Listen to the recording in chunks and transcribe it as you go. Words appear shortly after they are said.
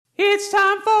It's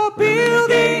time for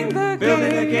building the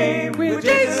game with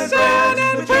Jason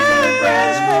and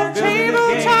Friends from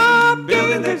Tabletop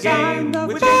Game Design.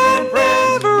 The fun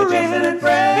never ends.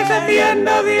 At the end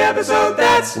of the episode,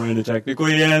 that's when it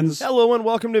technically ends. Hello and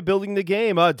welcome to Building the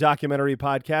Game, a documentary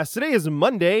podcast. Today is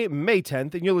Monday, May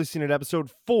 10th, and you're listening to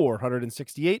episode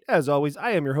 468. As always,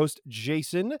 I am your host,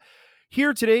 Jason.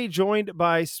 Here today, joined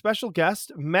by special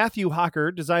guest Matthew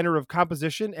Hocker, designer of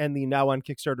composition and the now on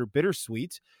Kickstarter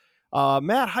Bittersweet.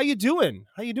 Matt, how you doing?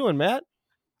 How you doing, Matt?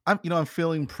 I'm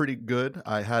feeling pretty good.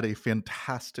 I had a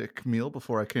fantastic meal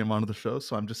before I came onto the show,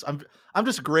 so I'm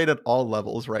just great at all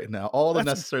levels right now. All the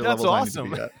necessary levels awesome. I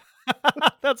need to be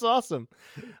at. That's awesome.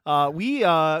 We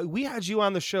had you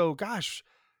on the show. Gosh,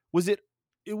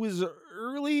 it was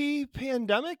early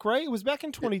pandemic, right? It was back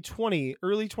in 2020,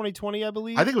 early 2020, I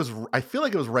believe. I feel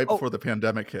like it was right before the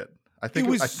pandemic hit. I think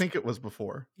it was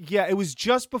before. Yeah, it was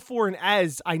just before, and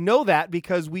as I know that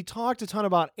because we talked a ton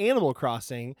about Animal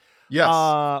Crossing.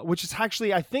 Yes. Which is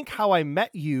actually, I think, how I met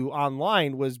you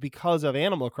online was because of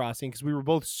Animal Crossing, because we were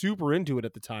both super into it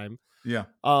at the time. Yeah.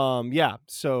 Yeah.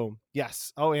 So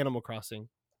yes. Oh, Animal Crossing.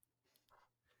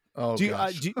 Oh,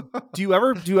 gosh. Do you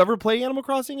ever play Animal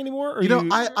Crossing anymore? Or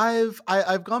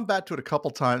I've gone back to it a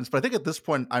couple times, but I think at this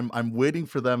point I'm waiting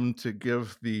for them to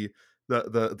give the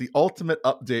ultimate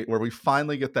update where we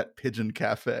finally get that pigeon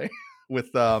cafe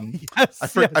with yes,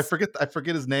 I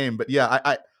forget his name, but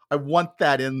yeah, I want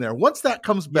that in there. Once that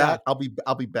comes back, yeah.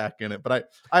 I'll be back in it. But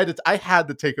I had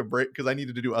to take a break because I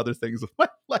needed to do other things with my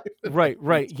life.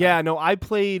 Right. Yeah, no, I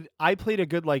played a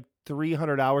good like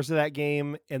 300 hours of that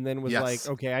game, and then was like,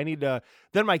 okay, I need to.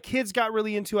 Then my kids got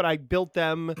really into it. I built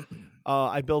them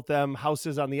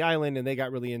houses on the island, and they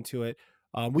got really into it.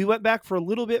 We went back for a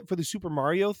little bit for the Super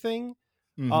Mario thing.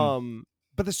 Mm-hmm.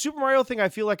 But the Super Mario thing, I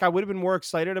feel like I would have been more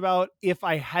excited about if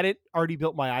I hadn't already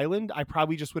built my island. I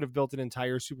probably just would have built an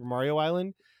entire Super Mario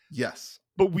island. Yes.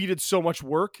 But we did so much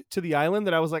work to the island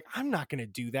that I was like, I'm not going to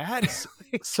do that.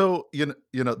 So,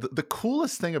 the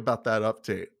coolest thing about that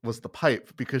update was the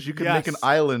pipe, because you can Yes. make an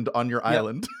island on your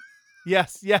island.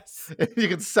 Yes. You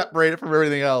can separate it from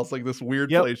everything else, like this weird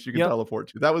place you can teleport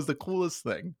to. That was the coolest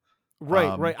thing.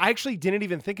 Right. I actually didn't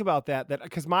even think about that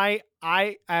because my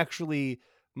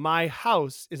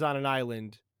house is on an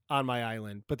island on my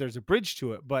island, but there's a bridge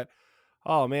to it. But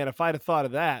oh man, if I'd have thought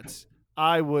of that,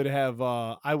 I would have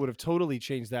totally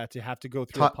changed that to have to go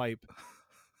through a pipe.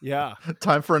 Yeah.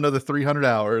 Time for another 300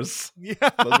 hours. Yeah.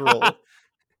 Let's roll.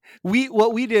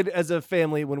 What we did as a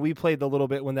family when we played the little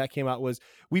bit when that came out was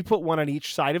we put one on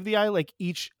each side of the island, like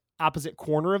each opposite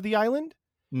corner of the island.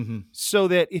 Mm-hmm. So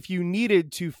that if you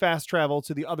needed to fast travel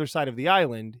to the other side of the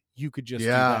island, you could just do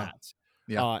that.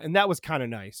 Yeah. And that was kind of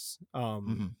nice.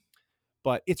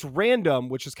 But it's random,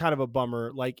 which is kind of a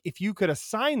bummer. Like if you could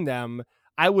assign them,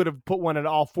 I would have put one at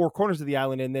all four corners of the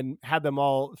island and then had them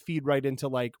all feed right into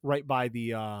like right by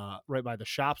the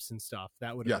shops and stuff.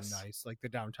 That would have been nice, like the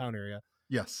downtown area.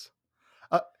 Yes.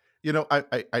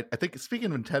 I think,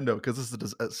 speaking of Nintendo, because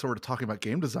this is sort of talking about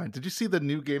game design, did you see the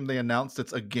new game they announced?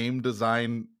 It's a game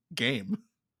design game.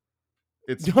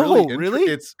 It's really?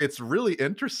 It's really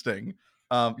interesting.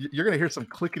 You're gonna hear some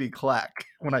clickety clack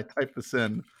when I type this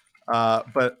in,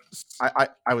 but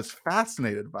I was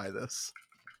fascinated by this.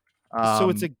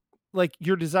 So it's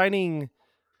you're designing.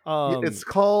 It's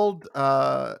called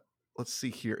let's see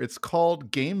here. It's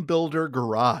called Game Builder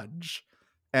Garage.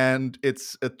 And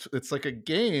it's like a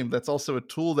game that's also a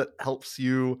tool that helps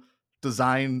you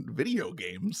design video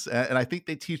games. And I think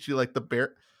they teach you like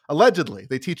allegedly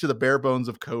they teach you the bare bones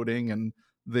of coding, and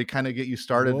they kind of get you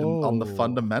started on the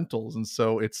fundamentals. And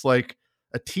so it's like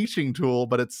a teaching tool,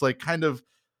 but it's like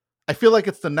I feel like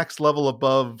it's the next level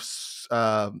above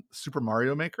Super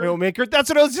Mario Maker. That's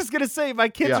what I was just going to say. My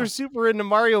kids are super into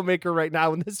Mario Maker right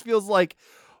now, and this feels like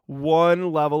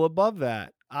one level above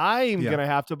that. I'm going to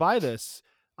have to buy this.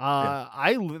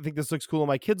 I think this looks cool, and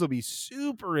my kids will be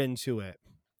super into it.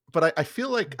 But I feel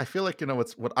like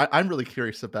it's what I'm really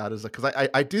curious about is because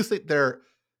I do think there's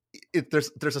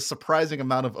a surprising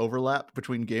amount of overlap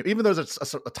between games, even though there's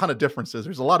a ton of differences.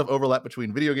 There's a lot of overlap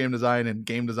between video game design and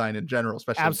game design in general,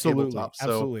 especially in tabletop. So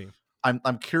absolutely.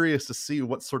 I'm curious to see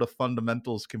what sort of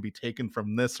fundamentals can be taken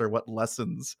from this, or what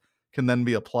lessons can then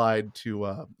be applied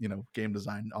to game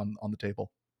design on the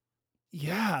table.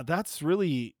 Yeah, that's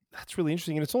really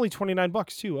interesting, and it's only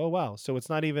 $29 too. Oh wow! So it's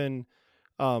not even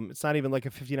like a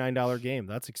 $59 game.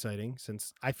 That's exciting,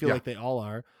 since I feel like they all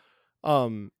are.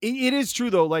 It is true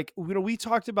though. Like we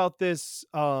talked about this.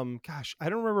 Gosh, I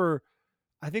don't remember.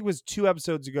 I think it was 2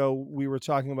 episodes ago we were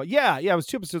talking about. Yeah, it was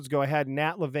 2 episodes ago. I had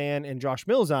Nat Levan and Josh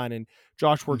Mills on, and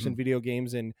Josh works in video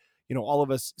games, and all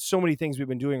of us, so many things we've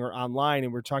been doing are online,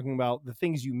 and we're talking about the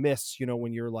things you miss,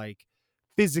 when you're like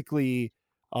physically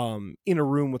in a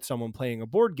room with someone playing a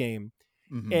board game.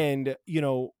 Mhm. And,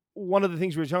 one of the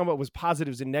things we were talking about was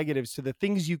positives and negatives to the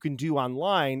things you can do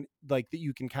online, like that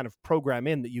you can kind of program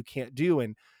in that you can't do.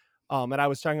 And I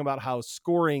was talking about how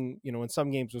scoring, in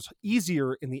some games was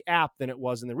easier in the app than it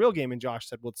was in the real game. And Josh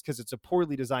said, well, it's because it's a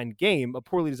poorly designed game, a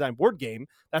poorly designed board game.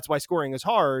 That's why scoring is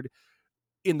hard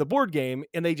in the board game,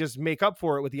 and they just make up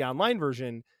for it with the online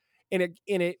version. And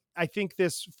I think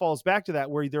this falls back to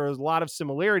that, where there are a lot of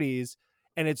similarities,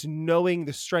 and it's knowing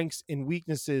the strengths and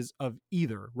weaknesses of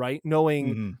either, right?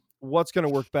 Knowing Mhm. what's going to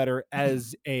work better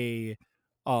as a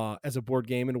board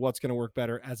game and what's going to work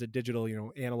better as a digital,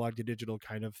 analog to digital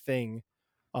kind of thing.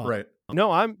 Right.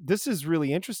 No, this is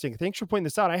really interesting. Thanks for pointing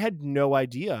this out. I had no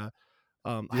idea.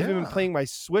 I haven't been Yeah. playing my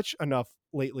Switch enough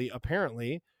lately,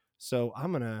 apparently. So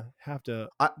I'm going to have to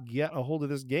get a hold of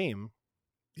this game.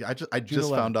 Yeah, I just 11th,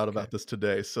 found out okay. about this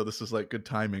today, so this is like good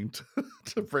timing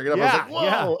to bring it up. I Yeah, was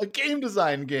like, whoa, a game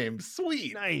design game.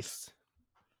 Sweet. Nice.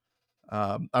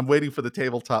 I'm waiting for the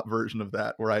tabletop version of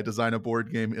that where I design a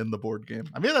board game in the board game.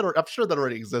 I mean, I'm sure that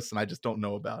already exists and I just don't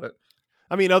know about it.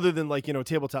 I mean, other than like,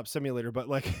 Tabletop Simulator, but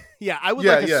like, yeah, I would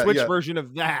Yeah, like a yeah, Switch yeah. version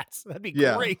of that. That'd be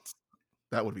Yeah. great.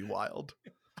 That would be wild.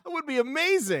 That would be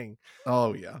amazing.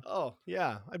 Oh, yeah. Oh,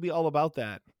 yeah. I'd be all about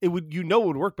that. It would, it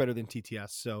would work better than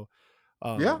TTS. So,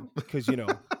 Yeah. because,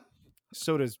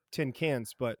 so does tin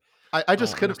cans, but I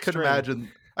just on a couldn't string.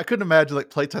 imagine. I couldn't imagine like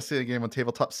playtesting a game on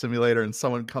Tabletop Simulator and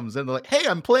someone comes in, they're like, "Hey,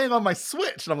 I'm playing on my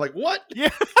Switch," and I'm like, "What? Yeah.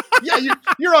 Yeah,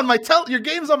 you're on my your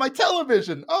game's on my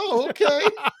television. Oh, okay."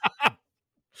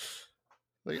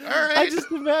 Like, all right. I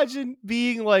just imagine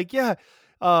being like, yeah,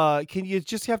 can you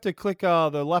just have to click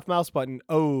the left mouse button?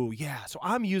 Oh, yeah. So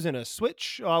I'm using a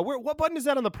Switch. What button is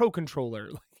that on the Pro controller?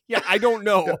 Yeah, I don't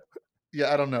know.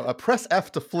 Yeah, I don't know. Press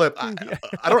F to flip. I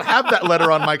don't have that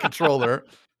letter on my controller.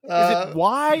 Is it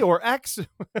Y or X?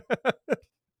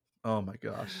 Oh my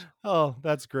gosh. Oh,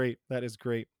 that's great. That is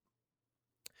great.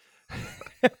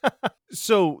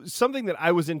 So something that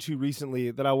I was into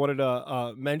recently that I wanted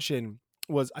to mention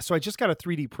was, so I just got a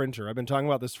 3D printer. I've been talking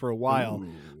about this for a while.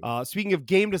 Speaking of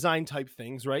game design type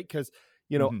things, right? Because,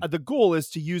 the goal is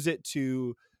to use it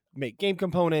to make game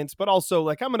components, but also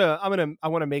like I want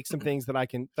to make some things that I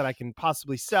can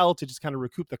possibly sell to just kind of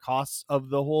recoup the costs of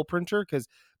the whole printer, because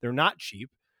they're not cheap,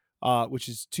 which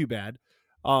is too bad.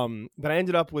 But I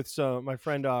ended up with my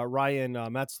friend Ryan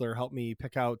Metzler helped me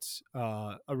pick out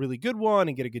a really good one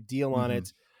and get a good deal on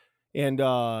it. And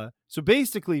so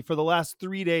basically for the last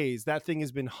 3 days, that thing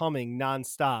has been humming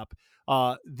nonstop.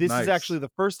 This is actually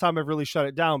the first time I've really shut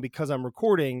it down because I'm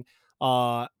recording.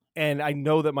 And I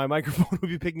know that my microphone will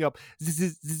be picking up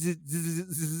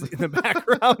zzz in the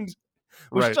background,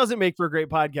 which doesn't make for great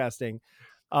podcasting.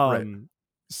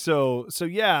 So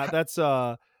yeah, that's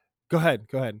Go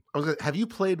ahead. Have you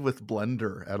played with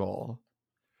Blender at all?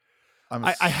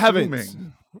 I haven't.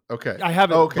 Okay. I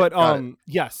haven't. Okay, but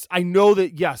yes, I know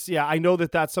that. Yes, yeah, I know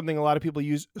that that's something a lot of people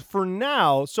use. For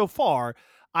now, so far,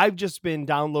 I've just been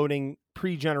downloading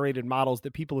pre-generated models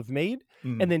that people have made,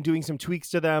 and then doing some tweaks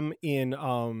to them in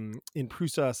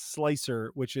Prusa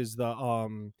Slicer, which is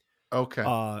the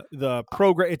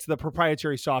program. It's the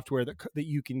proprietary software that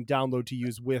you can download to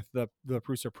use with the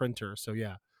Prusa printer. So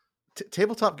yeah.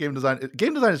 Tabletop game design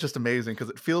is just amazing because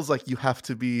it feels like you have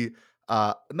to be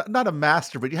not a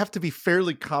master, but you have to be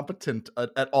fairly competent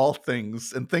at all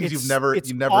things and things you never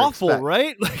awful expect.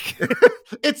 Right? Like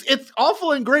it's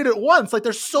awful and great at once. Like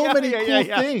there's so many cool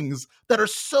things that are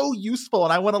so useful,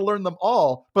 and I want to learn them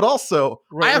all, but also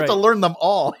I have to learn them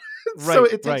all. So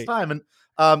it takes time. And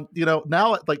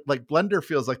now like Blender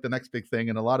feels like the next big thing,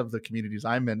 and a lot of the communities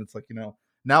I'm in, it's like,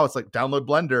 now it's like download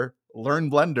Blender,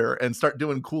 learn Blender, and start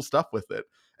doing cool stuff with it.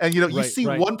 And you see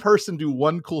one person do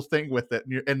one cool thing with it,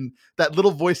 and that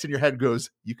little voice in your head goes,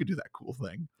 "You could do that cool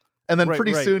thing." And then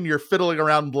pretty soon you're fiddling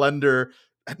around Blender,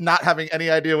 not having any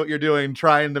idea what you're doing,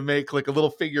 trying to make like a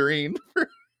little figurine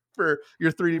for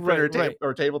your 3D printer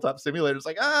or tabletop simulator. It's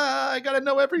like, I gotta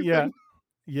know everything.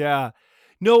 Yeah.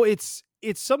 No, it's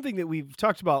something that we've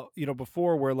talked about,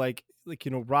 before, where like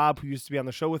Rob, who used to be on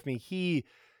the show with me, he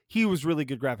was really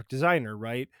good graphic designer,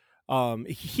 right?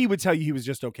 He would tell you he was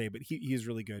just okay, but he is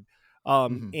really good.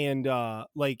 And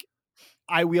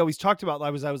we always talked about, I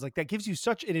was like, that gives you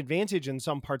such an advantage in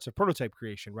some parts of prototype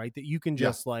creation, right? That you can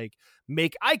just like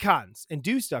make icons and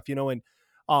do stuff, and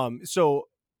so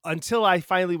until I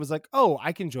finally was like, oh,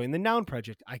 I can join the Noun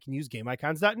project. I can use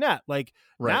gameicons.net. Like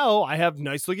now I have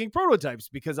nice looking prototypes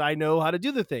because I know how to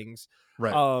do the things.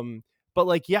 Right. But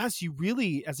like, yes, you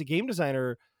really, as a game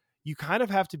designer, you kind of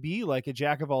have to be like a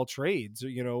jack of all trades,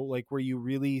 like where you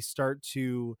really start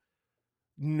to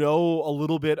know a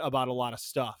little bit about a lot of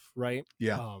stuff, right?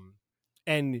 Yeah.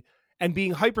 And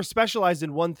being hyper specialized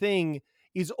in one thing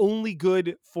is only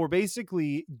good for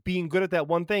basically being good at that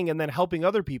one thing and then helping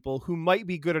other people who might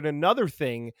be good at another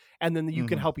thing, and then you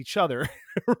can help each other.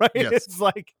 Right? Yes. It's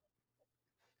like,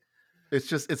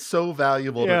 it's so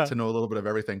valuable Yeah. to know a little bit of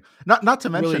everything. Not to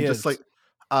mention really just is. like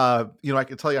I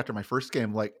can tell you after my first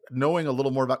game, like knowing a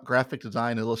little more about graphic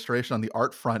design and illustration on the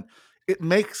art front, it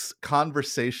makes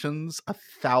conversations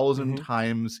 1,000 Mhm.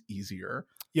 times easier.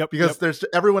 Yep. Because there's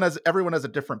everyone has a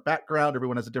different background,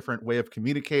 everyone has a different way of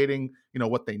communicating,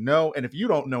 what they know. And if you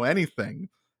don't know anything,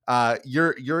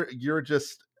 you're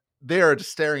just they're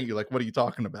just staring at you like, what are you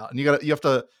talking about? And you have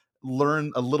to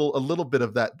learn a little bit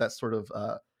of that sort of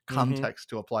context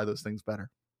to apply those things better.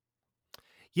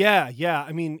 Yeah.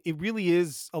 I mean, it really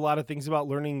is a lot of things about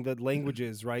learning the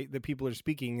languages, right, that people are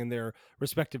speaking in their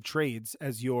respective trades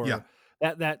as your Yeah.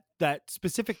 that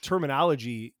specific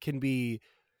terminology can be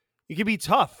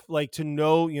tough, like to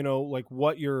know, like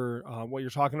what you're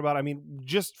talking about. I mean,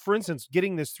 just for instance,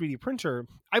 getting this 3D printer,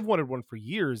 I've wanted one for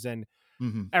years, and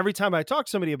Mhm. every time I talk to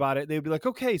somebody about it, they'd be like,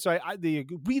 okay, so they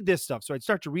read this stuff. So I'd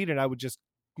start to read it, and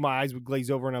my eyes would glaze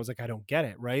over, and I was like, I don't get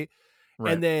it, right?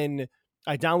 Right. And then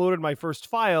I downloaded my first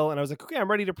file, and I was like, okay, I'm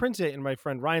ready to print it. And my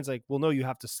friend Ryan's like, well, no, you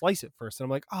have to slice it first. And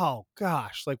I'm like, oh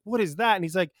gosh, like what is that? And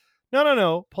he's like,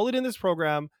 no, pull it in this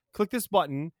program, click this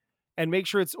button, and make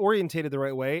sure it's orientated the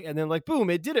right way. And then like, boom,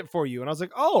 it did it for you. And I was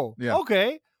like, oh, Yeah.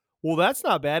 okay, well, that's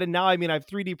not bad. And now, I mean, I've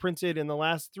 3D printed in the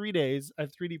last 3 days.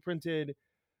 I've 3D printed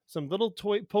some little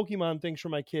toy Pokemon things for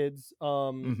my kids.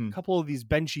 A couple of these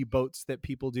benchy boats that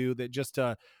people do that just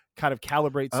kind of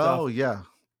calibrate stuff. Oh yeah.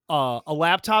 A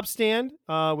laptop stand,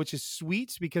 which is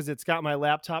sweet because it's got my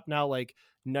laptop now like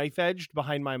knife edged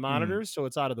behind my monitors, so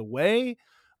it's out of the way.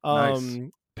 Nice.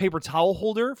 Paper towel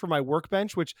holder for my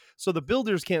workbench, so the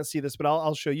builders can't see this, but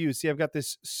I'll show you. See, I've got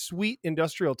this sweet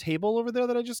industrial table over there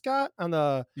that I just got on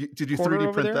the. Did you corner 3D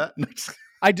over print there. that?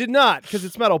 I did not, because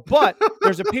it's metal, but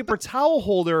there's a paper towel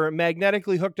holder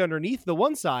magnetically hooked underneath the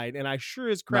one side, and I sure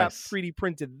as crap Nice. 3D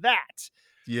printed that.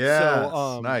 Yeah.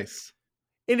 So, nice.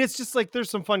 and it's just like there's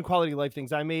some fun quality of life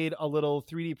things. I made a little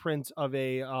 3D print of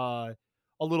a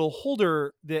little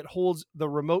holder that holds the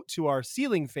remote to our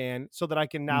ceiling fan, so that I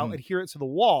can now adhere it to the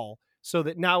wall, so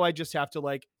that now I just have to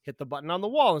like hit the button on the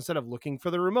wall instead of looking for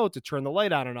the remote to turn the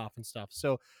light on and off and stuff.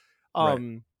 So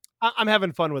I'm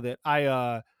having fun with it.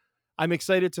 I'm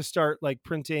excited to start like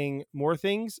printing more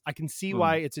things. I can see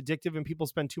why it's addictive and people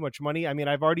spend too much money. I mean,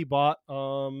 I've already bought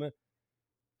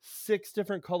 6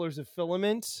 different colors of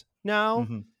filament now,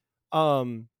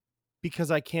 because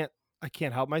I can't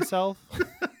help myself.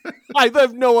 I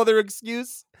have no other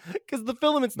excuse, because the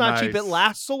filament's not cheap. It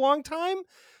lasts a long time,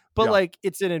 but like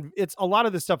it's a lot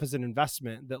of this stuff is an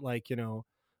investment that, like, and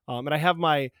I have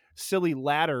my silly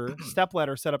step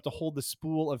ladder set up to hold the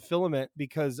spool of filament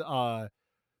because I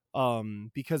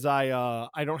don't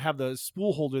have the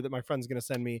spool holder that my friend's going to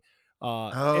send me.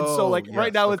 And so like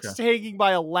right now it's hanging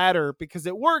by a ladder because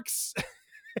it works.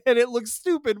 And it looks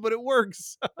stupid, but it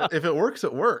works. If it works,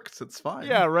 it works. It's fine.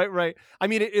 Yeah, right. I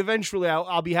mean, eventually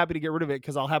I'll be happy to get rid of it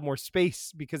because I'll have more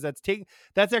space, because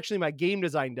that's actually my game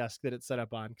design desk that it's set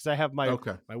up on, because I have my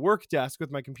work desk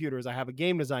with my computers. I have a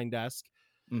game design desk,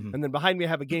 and then behind me I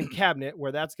have a game cabinet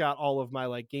where that's got all of my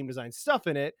like game design stuff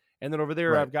in it. And then over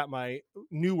there I've got my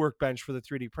new workbench for the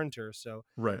 3D printer. So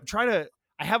I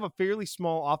have a fairly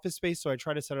small office space, so I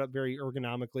try to set it up very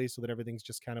ergonomically so that everything's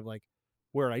just kind of like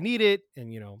where I need it. And,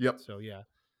 so yeah.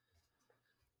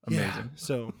 Amazing. Yeah.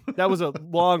 So that was a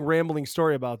long rambling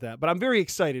story about that, but I'm very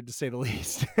excited, to say the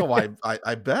least.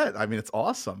 I bet. I mean, it's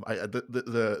awesome.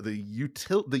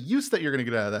 The use that you're going to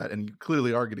get out of that, and you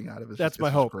clearly are getting out of it. That's my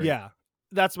hope. Great. Yeah.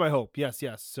 That's my hope. Yes.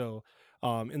 So,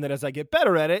 and then as I get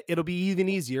better at it, it'll be even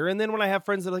easier. And then when I have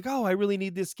friends that are like, oh, I really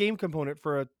need this game component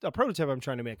for a prototype I'm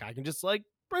trying to make, I can just like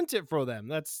print it for them.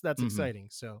 That's exciting.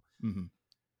 So,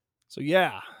 so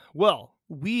yeah, well,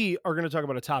 we are going to talk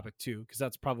about a topic too, because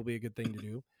that's probably a good thing to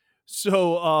do.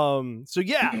 So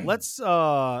yeah, let's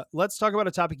talk about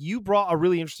a topic. You brought a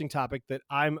really interesting topic that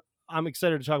I'm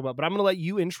excited to talk about, but I'm going to let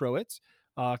you intro it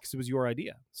because it was your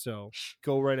idea. So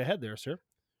go right ahead there, sir.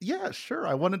 Yeah, sure.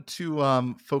 I wanted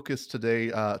to focus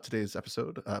today's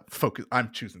episode. Focus.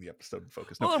 I'm choosing the episode to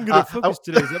focus. No, I'm going to focus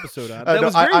today's episode on. That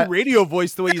was very radio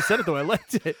voice the way you said it, though. I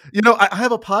liked it. I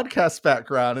have a podcast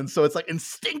background, and so it's like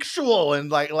instinctual and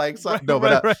like so,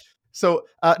 right. So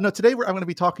today I'm going to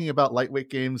be talking about lightweight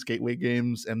games, gateway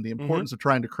games, and the importance of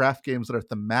trying to craft games that are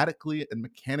thematically and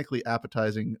mechanically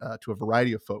appetizing to a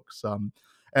variety of folks.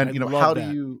 And I how love do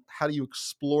that. you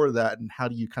explore that, and how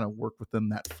do you kind of work within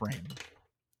that frame?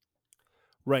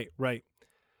 Right, right.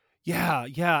 Yeah,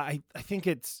 yeah. I think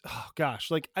it's, oh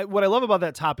gosh, like what I love about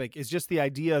that topic is just the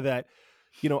idea that,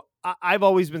 I've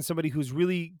always been somebody who's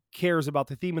really cares about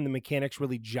the theme and the mechanics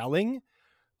really gelling.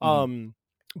 Mhm, Um,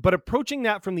 but approaching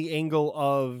that from the angle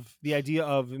of the idea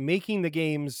of making the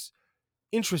games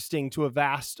interesting to a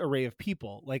vast array of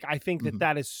people, like I think that mhm.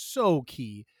 that is so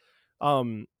key.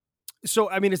 Um, so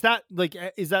I mean, is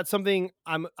that something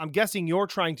I'm guessing you're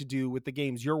trying to do with the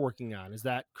games you're working on? Is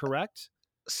that correct?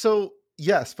 So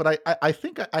yes, but I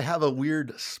think I have a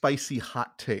weird spicy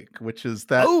hot take, which is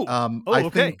that Oh, oh,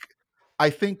 okay. I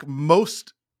think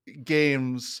most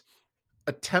games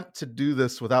attempt to do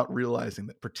this without realizing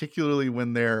that, particularly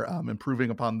when they're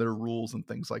improving upon their rules and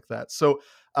things like that. So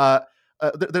uh,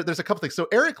 there's a couple things. So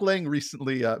Eric Lang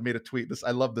recently made a tweet. This,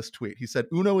 I love this tweet. He said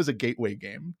Uno is a gateway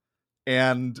game,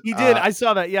 and He did. I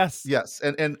saw that. Yes. yes,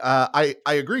 and I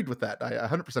agreed with that. I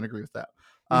 100% agree with that.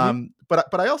 Hmm.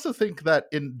 But I also think that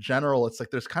in general, it's like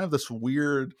there's kind of this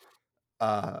weird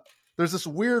uh there's this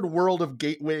weird world of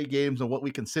gateway games and what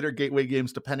we consider gateway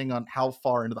games depending on how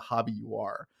far into the hobby you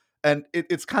are. And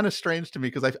it's kind of strange to me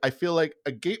because I feel like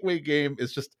a gateway game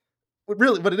is just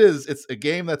what it is. It's a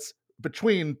game that's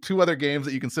between two other games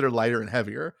that you consider lighter and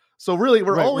heavier. So really,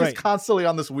 we're Right. always Right. constantly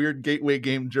on this weird gateway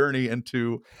game journey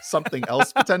into something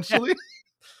else potentially.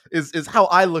 Is how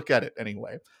I look at it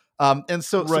anyway. And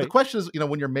so the Right. question is,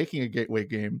 when you're making a gateway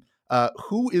game,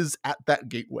 who is at that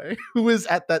gateway? Who is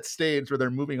at that stage where they're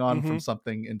moving on from Hmm.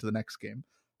 something into the next game?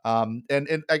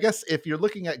 And I guess if you're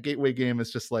looking at gateway game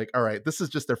as just like, all right, this is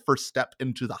just their first step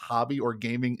into the hobby or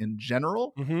gaming in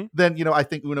general, Hmm. then I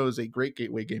think Uno is a great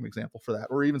gateway game example for that,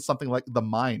 or even something like The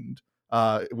Mind,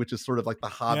 which is sort of like the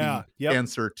Yeah. hobby Yep.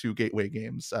 answer to gateway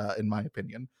games, in my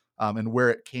opinion, and where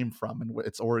it came from and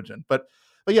its origin. But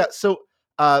yeah, so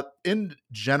in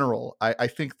general, I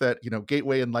think that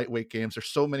gateway and lightweight games, there's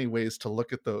so many ways to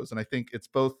look at those, and I think it's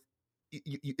both.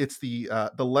 It's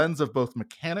the lens of both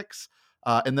mechanics,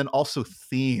 and then also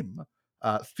theme.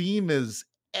 Theme is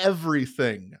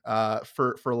everything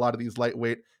for a lot of these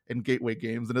lightweight and gateway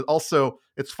games, and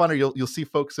it's funny. You'll see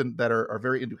folks that are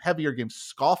very into heavier games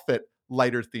scoff at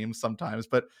lighter themes sometimes,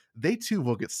 but they too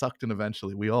will get sucked in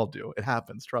eventually. We all do. It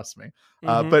happens. Trust me.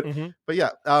 Uh, Hmm. but Hmm. but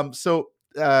yeah.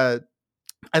 Uh,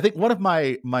 I think one of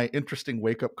my interesting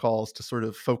wake up calls to sort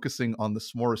of focusing on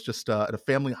this more is just at a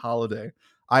family holiday.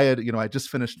 I just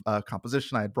finished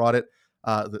composition. I had brought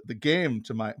the game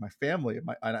to my family.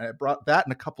 And I brought that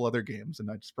and a couple other games,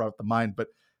 and I just brought up the Mind. But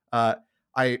uh,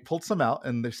 I pulled some out,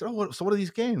 and they said, "Oh, so what are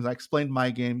these games?" I explained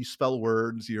my game. You spell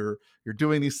words. You're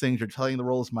doing these things. You're telling the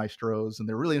role as maestros, and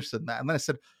they're really interested in that. And then I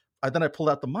said, then I pulled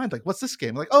out the Mind. Like, what's this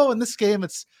game? Like, oh, in this game,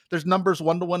 there's numbers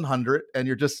 1 to 100, and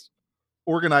you're just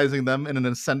organizing them in an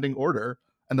ascending order.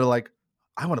 And they're like,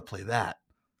 I want to play that.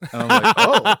 And I'm like,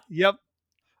 oh, Yep.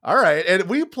 all right. And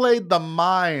we played the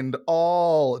Mind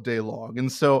all day long.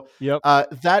 And so Yep.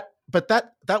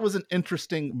 that was an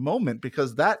interesting moment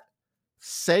because that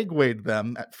segued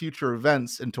them at future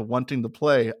events into wanting to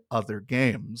play other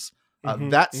games. Hmm.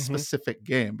 That Hmm. specific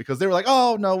game, because they were like,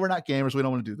 oh no, we're not gamers, we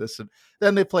don't want to do this. And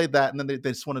then they played that, and then they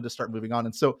just wanted to start moving on.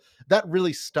 And so that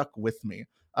really stuck with me.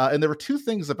 And there were two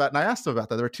things about, and I asked them about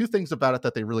that. There were two things about it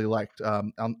that they really liked,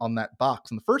 on that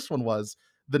box. And the first one was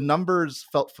the numbers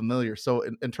felt familiar. So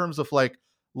in terms of like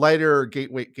lighter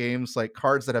gateway games, like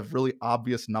cards that have really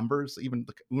obvious numbers, even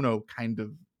like Uno kind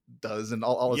of does, and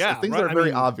all this, Yeah. things that Right. are I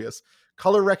very mean, obvious,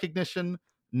 color recognition,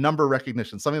 number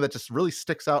recognition, something that just really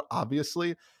sticks out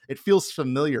obviously. It feels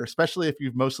familiar, especially if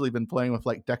you've mostly been playing with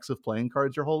like decks of playing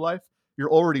cards your whole life.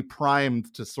 You're already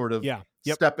primed to sort of yeah.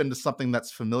 Yep. step into something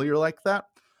that's familiar like that.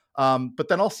 But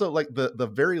then also like the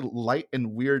very light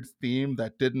and weird theme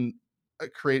that didn't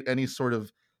create any sort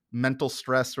of mental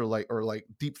stress or like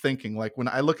deep thinking. Like when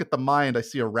I look at the Mind, I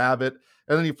see a rabbit,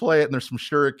 and then you play it and there's some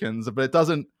shurikens, but it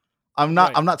doesn't.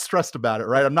 Right. I'm not stressed about it,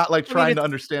 right? I'm not like I mean, trying to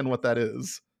understand what that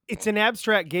is. it's an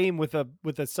abstract game with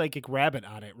a psychic rabbit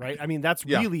on it, right? I mean, that's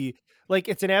Yeah, really like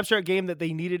it's an abstract game that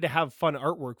they needed to have fun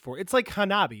artwork for. It's like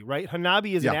Hanabi, right?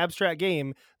 Hanabi is an yeah, abstract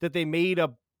game that they made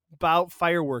about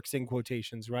fireworks in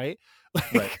quotations, right?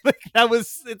 right. Like that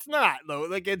was it's not though.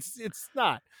 Like it's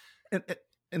not.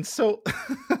 And so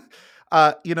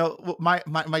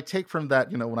my take from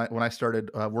that, when I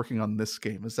started working on this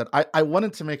game, is that I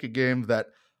wanted to make a game that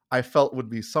I felt would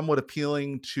be somewhat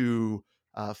appealing to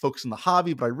folks in the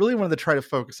hobby, but I really wanted to try to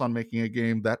focus on making a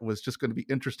game that was just going to be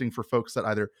interesting for folks that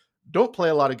either don't play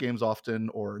a lot of games often,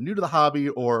 or new to the hobby,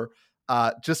 or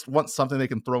just want something they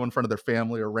can throw in front of their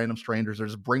family or random strangers, or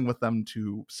just bring with them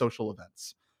to social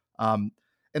events. um,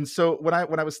 And so when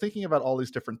I was thinking about all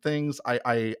these different things, I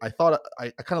thought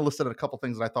I kind of listed a couple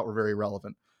things that I thought were very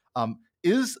relevant.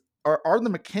 Is are the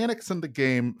mechanics in the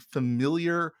game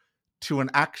familiar to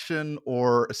an action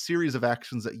or a series of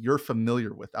actions that you're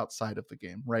familiar with outside of the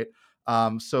game, right?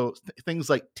 So things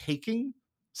like taking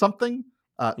something,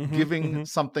 giving Hmm.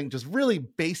 something, just really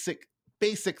basic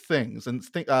things,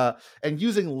 and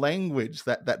using language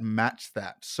that match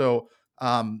that. So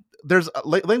there's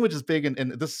language is big,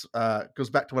 and this goes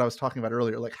back to what I was talking about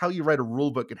earlier, like how you write a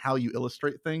rule book and how you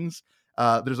illustrate things.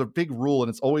 There's a big rule, and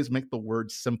it's always make the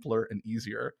words simpler and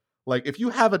easier. Like if you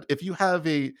have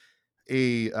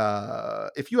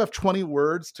 20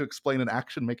 words to explain an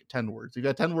action, make it 10 words. If you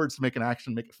have 10 words to make an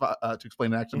action, to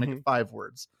explain an action, make it Hmm. 5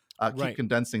 words. Keep Right.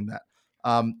 condensing that.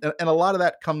 And a lot of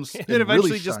that comes And then and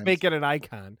really eventually just shines. make it an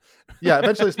icon. Yeah,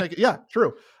 eventually let's make it. Yeah,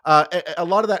 true. A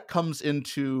lot of that comes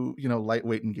into,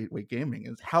 lightweight and gateway gaming.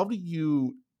 Is how do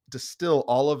you distill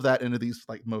all of that into these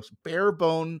like most bare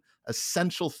bone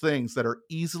essential things that are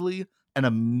easily and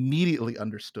immediately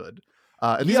understood.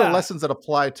 And these are Yeah. lessons that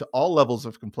apply to all levels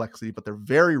of complexity, but they're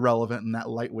very relevant in that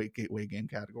lightweight gateway game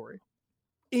category.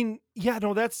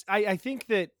 No, that's I think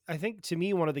to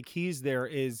me one of the keys there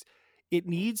is it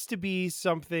needs to be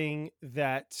something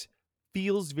that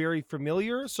feels very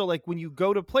familiar. So like when you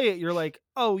go to play it, you're like,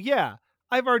 oh yeah,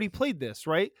 I've already played this,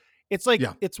 right? It's like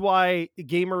Yeah, it's why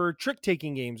gamer trick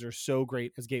taking games are so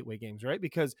great as gateway games, right?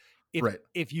 Because right,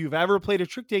 if you've ever played a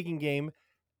trick taking game,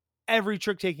 every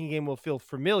trick taking game will feel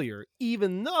familiar,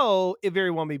 even though it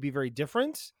very well may be very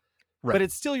different, but right.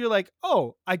 it's still you're like,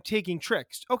 oh, I'm taking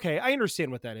tricks. Okay, I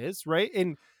understand what that is, right?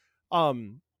 And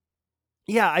um,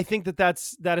 yeah, I think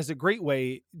that is a great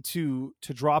way to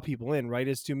draw people in, right?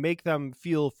 Is to make them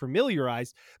feel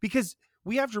familiarized because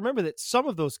we have to remember that some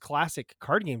of those classic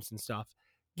card games and stuff,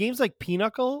 games like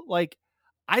Pinochle, like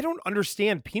I don't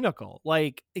understand Pinochle.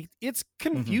 Like it's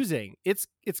Hmm. confusing. It's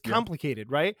Yeah,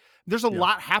 complicated, right? There's a yeah,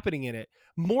 lot happening in it,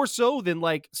 more so than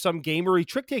like some gamery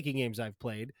trick taking games I've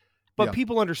played. But yeah,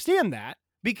 people understand that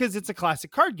because it's a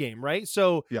classic card game, right?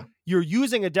 So yeah. you're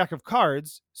using a deck of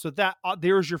cards, so that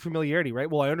there's your familiarity, right?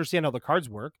 Well, I understand how the cards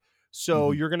work,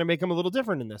 so Hmm. you're going to make them a little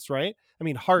different in this, right? I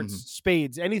mean, Hmm. hearts,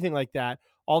 spades, anything like that,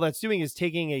 all that's doing is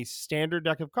taking a standard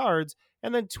deck of cards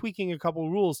and then tweaking a couple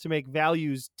rules to make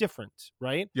values different,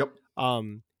 right? Yep.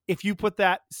 If you put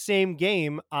that same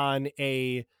game on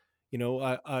a you know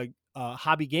a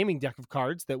hobby gaming deck of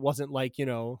cards that wasn't like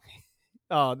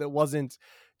that wasn't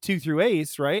 2 through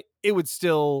ace, right? It would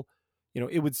still,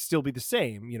 it would still be the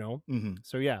same. Hmm.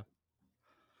 So yeah.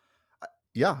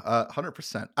 Yeah,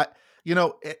 100%.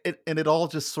 And it all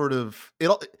just sort of it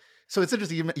all. So it's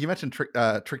interesting. You mentioned trick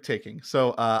taking.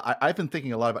 So I've been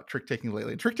thinking a lot about trick taking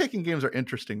lately. And trick taking games are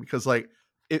interesting because, like,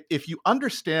 if you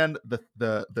understand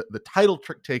the title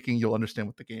trick taking, you'll understand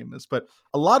what the game is. But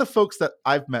a lot of folks that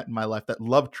I've met in my life that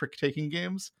love trick taking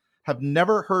games have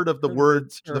never heard of Heard of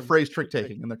the the term phrase trick trick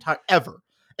taking taking. in their time ever.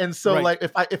 And so, Right. like,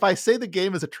 if I say the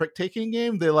game is a trick taking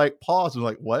game, they like pause and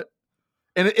like, what?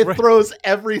 And it Right. throws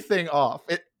everything off.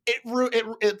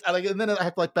 Like, and then I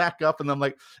have to like back up, and I'm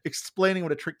like explaining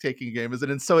what a trick taking game is,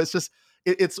 and so it's just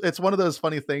it's one of those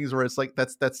funny things where it's like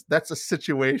that's a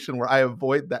situation where I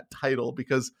avoid that title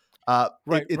because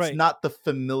Right. it's Right. not the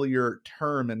familiar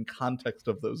term and context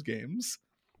of those games.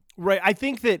 Right. I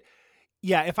think that,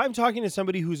 yeah, if I'm talking to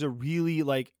somebody who's a really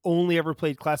like only ever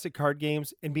played classic card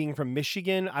games and being from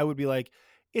Michigan, I would be like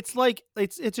it's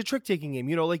a trick taking game,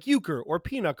 like Euchre or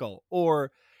Pinochle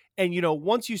and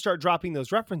once you start dropping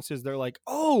those references, they're like,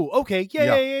 oh, okay, yeah,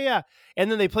 yeah, Yeah, yeah, yeah. And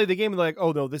then they play the game and they're like,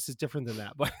 oh no, this is different than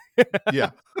that. But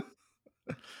yeah.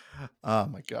 Oh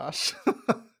my gosh.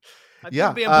 I've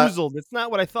been Yeah. bamboozled. It's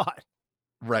not what I thought.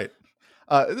 Right.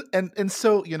 And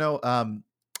so,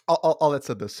 all that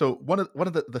said, though, so one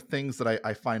of the things that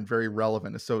I find very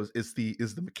relevant is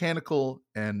the mechanical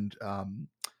and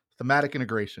thematic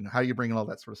integration, how you bring all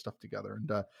that sort of stuff together.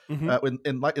 And Hmm.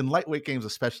 in lightweight games,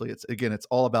 especially, it's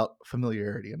all about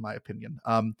familiarity, in my opinion.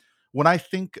 When I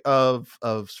think of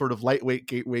sort of lightweight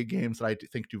gateway games that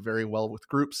think do very well with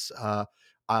groups,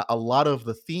 a lot of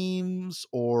the themes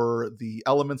or the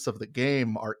elements of the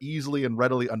game are easily and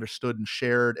readily understood and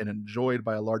shared and enjoyed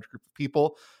by a large group of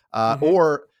people. Hmm.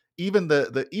 Or even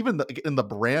in the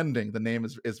branding, the name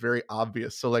is very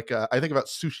obvious. So like I think about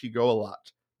Sushi Go a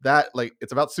lot. That like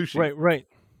it's about sushi. Right. Right.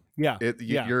 Yeah.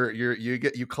 Yeah.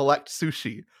 You collect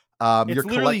sushi. You're It's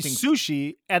literally collecting.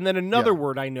 sushi and then Yeah. another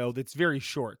word I know that's very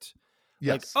short.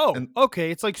 Like, Yes. oh, And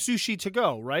okay, it's like sushi to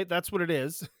go, right? That's what it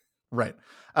is. right.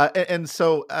 And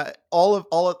so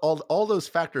all those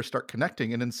factors start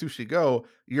connecting, and in Sushi Go,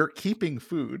 you're keeping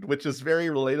food, which is very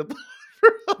relatable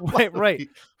Right. For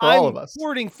all of I'm us.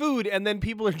 hoarding food, and then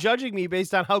people are judging me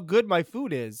based on how good my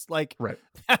food is. Like, Right.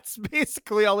 that's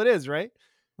basically all it is, right?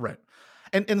 Right.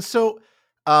 And so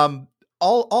um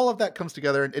all of that comes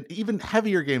together, and even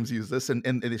heavier games use this, and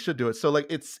they should do it. So like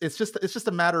it's just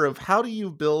a matter of how do you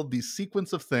build these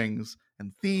sequence of things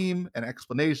and theme and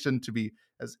explanation to be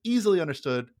as easily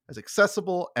understood, as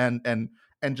accessible, and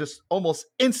just almost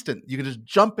instant. You can just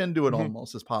jump into it Mm-hmm.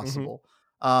 almost as possible.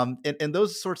 And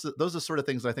those are sort of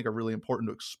things that I think are really important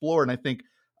to explore. And I think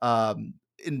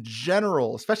in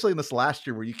general, especially in this last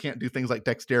year where you can't do things like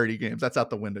dexterity games, that's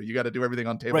out the window. You got to do everything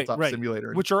on Tabletop Right.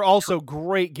 Simulator. Which are also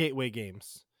great gateway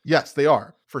games. Yes, they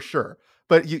are for sure.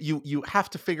 But you have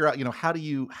to figure out, how do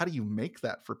you make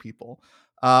that for people?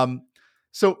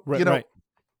 So Right.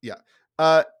 yeah.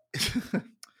 Uh,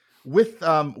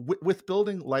 with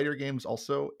building lighter games,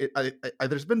 also,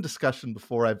 there's been discussion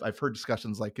before. I've heard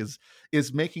discussions like,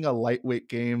 is making a lightweight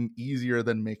game easier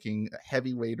than making a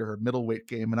heavyweight or a middleweight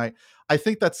game? And I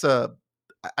think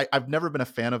I've never been a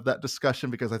fan of that discussion,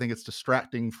 because I think it's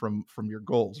distracting from your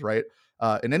goals, right?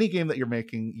 In any game that you're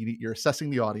making, you're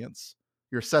assessing the audience,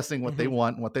 you're assessing what they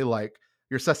want, what they like,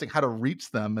 you're assessing how to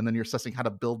reach them, and then you're assessing how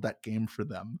to build that game for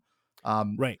them.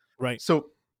 Right.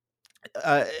 So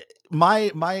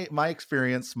my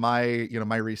experience, my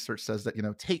research says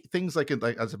that, take things like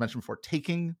as I mentioned before,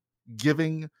 taking,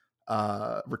 giving,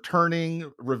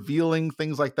 returning, revealing,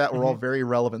 things like that were all very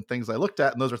relevant things I looked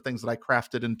at, and those are things that I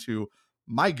crafted into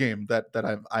my game that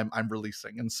I'm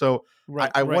releasing. And so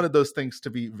I wanted those things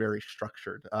to be very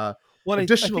structured.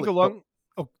 Additionally, I think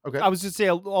okay. I was just say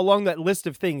along that list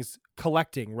of things,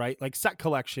 collecting, right? Like set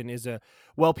collection is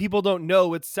people don't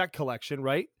know it's set collection,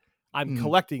 right? I'm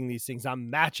collecting these things. I'm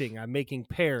matching. I'm making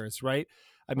pairs, right?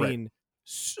 I mean,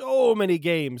 so many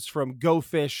games from Go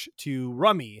Fish to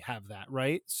Rummy have that,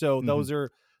 right? So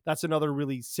that's another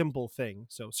really simple thing.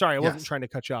 So sorry, I wasn't trying to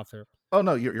cut you off there. Oh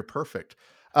no, you're perfect.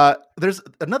 There's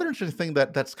another interesting thing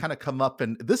that's kind of come up,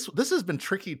 and this has been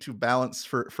tricky to balance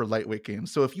for lightweight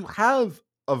games. So if you have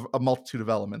a multitude of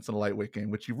elements in a lightweight game,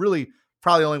 which you really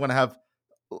probably only want to have,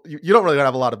 you don't really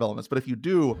have a lot of elements, but if you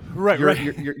do,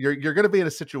 you're going to be in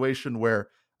a situation where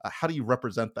how do you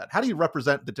represent that? How do you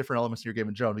represent the different elements in your game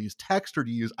in general? Do you use text, or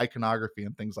do you use iconography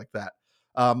and things like that?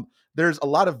 There's a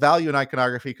lot of value in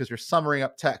iconography because you're summarizing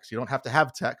up text. You don't have to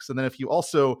have text. And then if you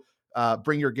also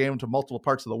bring your game to multiple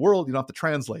parts of the world, you don't have to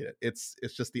translate it. It's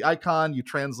just the icon. You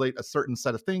translate a certain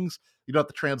set of things. You don't have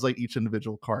to translate each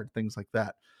individual card, things like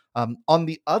that. On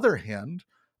the other hand,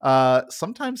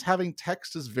 sometimes having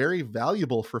text is very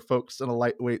valuable for folks in a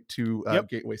lightweight to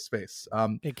gateway space.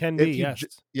 It can be, yes.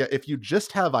 If you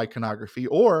just have iconography,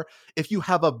 or if you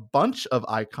have a bunch of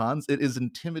icons, it is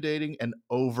intimidating and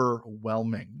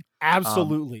overwhelming.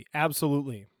 Absolutely.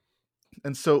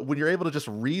 And so when you're able to just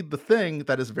read the thing,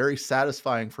 that is very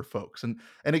satisfying for folks. And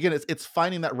again, it's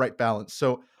finding that right balance.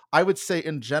 So I would say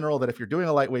in general that if you're doing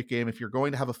a lightweight game, if you're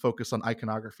going to have a focus on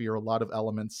iconography or a lot of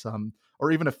elements,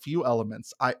 or even a few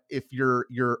elements, if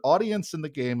your audience in the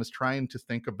game is trying to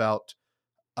think about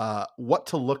what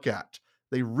to look at,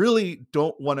 they really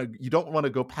don't want to. You don't want to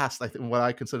go past, I think, what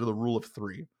I consider the rule of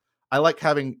 3. I like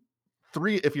having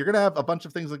 3. If you're going to have a bunch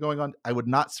of things that are going on, I would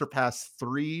not surpass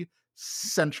 3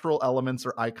 central elements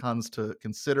or icons to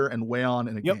consider and weigh on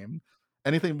in a game.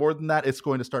 Anything more than that, it's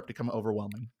going to start to become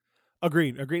overwhelming.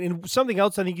 Agreed. And something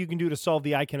else I think you can do to solve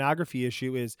the iconography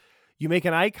issue is you make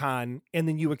an icon and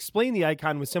then you explain the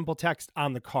icon with simple text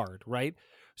on the card, right?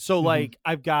 So like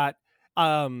I've got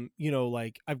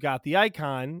I've got the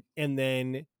icon, and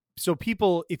then so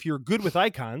people, if you're good with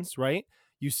icons, right?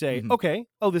 You say, okay,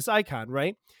 this icon,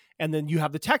 right? And then you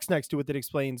have the text next to it that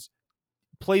explains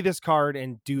play this card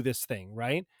and do this thing,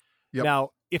 right? Yep. Now,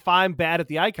 if I'm bad at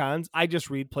the icons, I just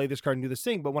read play this card and do this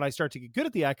thing. But when I start to get good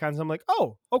at the icons, I'm like,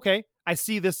 oh, okay, I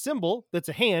see this symbol that's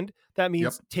a hand. That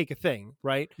means take a thing,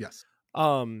 right? Yes.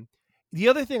 The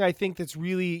other thing I think that's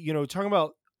really, talking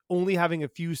about only having a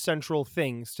few central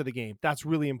things to the game, that's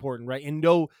really important, right? And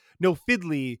no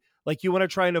fiddly, like you want to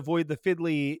try and avoid the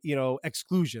fiddly,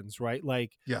 exclusions, right?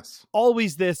 Like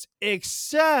always this,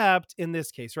 except in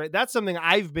this case, right? That's something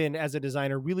I've been, as a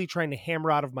designer, really trying to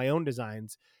hammer out of my own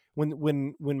designs.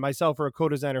 When myself or a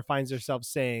co-designer finds themselves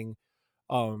saying,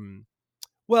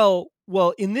 well,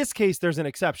 in this case, there's an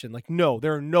exception. Like, no,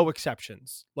 there are no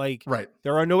exceptions. Like,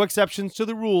 there are no exceptions to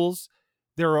the rules.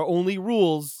 There are only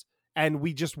rules. And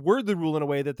we just word the rule in a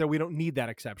way that we don't need that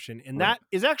exception. And that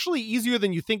is actually easier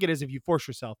than you think it is if you force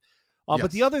yourself.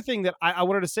 But the other thing that I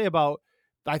wanted to say about,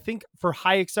 I think for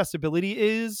high accessibility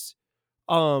is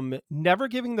never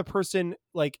giving the person,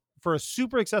 like for a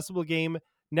super accessible game,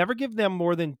 never give them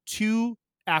more than 2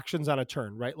 actions on a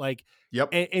turn, right? Like, Yep.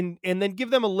 and then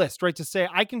give them a list, right? To say,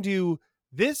 I can do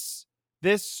this,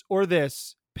 or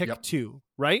this, pick Yep. 2,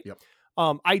 right? Yep.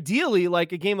 Ideally,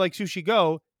 like a game like Sushi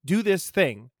Go, do this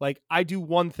thing. Like, I do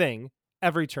one thing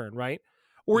every turn, right?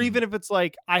 Or Mhm. even if it's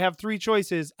like, I have 3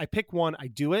 choices, I pick one, I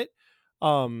do it.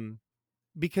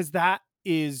 Because that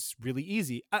is really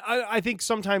easy. I think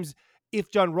sometimes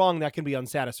if done wrong, that can be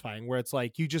unsatisfying, where it's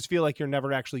like, you just feel like you're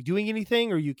never actually doing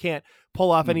anything, or you can't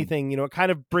pull off Mhm. anything. You know, it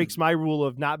kind of breaks my rule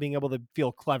of not being able to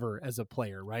feel clever as a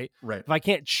player, right? Right. If I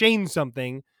can't chain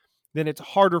something, then it's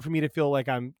harder for me to feel like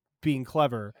I'm being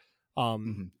clever.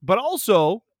 Mhm. But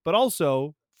also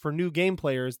for new game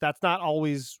players, that's not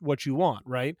always what you want,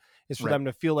 right? Is for Right. them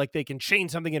to feel like they can chain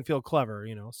something and feel clever,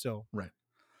 you know? So Right.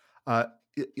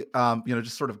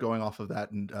 Just sort of going off of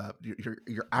that and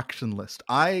your action list.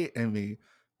 I am a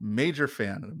major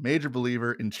fan, a major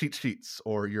believer in cheat sheets,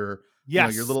 or your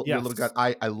yes, your little guide.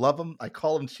 I love them. I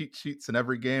call them cheat sheets in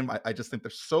every game. I just think they're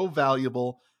so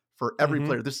valuable for every Mhm.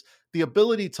 player. There's the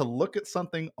ability to look at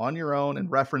something on your own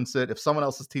and reference it. If someone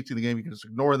else is teaching the game, you can just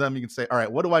ignore them. You can say, all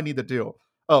right, what do I need to do?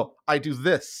 Oh, I do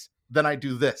this, then I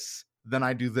do this, then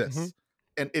I do this. Mhm.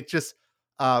 And it just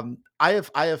I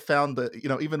have found that,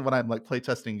 even when I'm like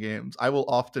playtesting games, I will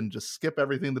often just skip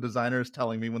everything the designer is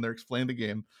telling me when they're explaining the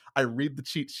game. I read the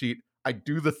cheat sheet, I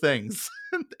do the things,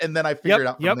 and then I figure Yep, it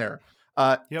out from yep, there.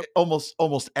 yep.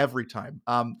 Almost every time.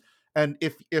 And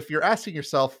if you're asking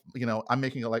yourself, if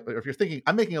you're thinking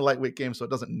I'm making a lightweight game so it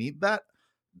doesn't need that,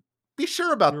 be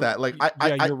sure about that. Like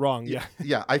You're wrong. Yeah.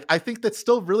 I think that's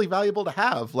still really valuable to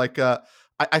have. Like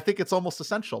I think it's almost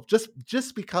essential,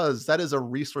 just because that is a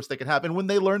resource they can have. And when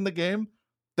they learn the game,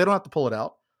 they don't have to pull it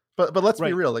out. But let's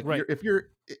be Right, real. Like right. if you're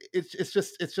it's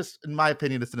just in my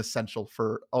opinion, it's an essential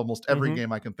for almost every Mhm.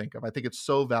 game I can think of. I think it's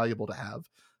so valuable to have.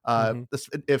 Mhm. This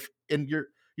if and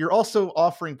you're also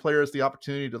offering players the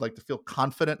opportunity to feel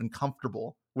confident and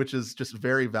comfortable, which is just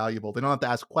very valuable. They don't have to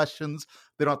ask questions.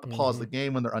 They don't have to pause the Mhm.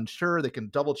 game when they're unsure. They can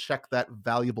double check that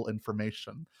valuable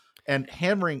information. And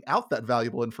hammering out that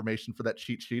valuable information for that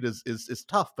cheat sheet is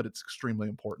tough, but it's extremely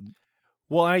important.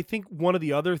 Well, I think one of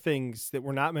the other things that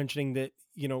we're not mentioning that,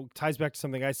 you know, ties back to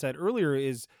something I said earlier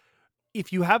is,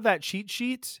 if you have that cheat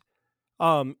sheet,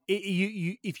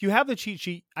 if you have the cheat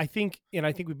sheet, I think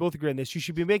we both agree on this, you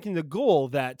should be making the goal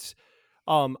that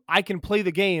I can play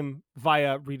the game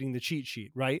via reading the cheat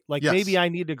sheet, right? Like, maybe Yes. I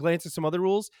need to glance at some other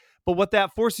rules, but what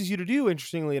that forces you to do,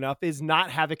 interestingly enough, is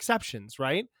not have exceptions,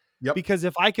 right? Yep. Because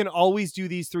if I can always do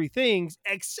these 3 things,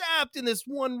 except in this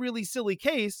one really silly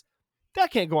case,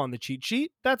 that can't go on the cheat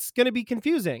sheet. That's going to be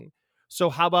confusing. So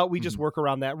how about we just Mhm. work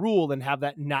around that rule and have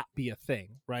that not be a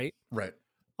thing, right? Right.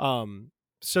 Um,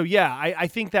 so yeah, I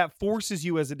think that forces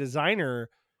you as a designer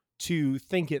to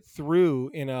think it through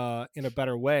in a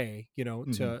better way, you know,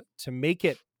 Mhm. to make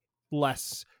it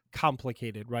less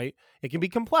complicated, right? It can be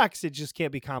complex, it just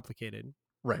can't be complicated.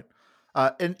 Right.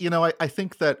 And I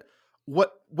think that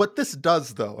what this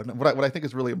does though, and what I think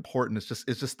is really important is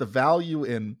just the value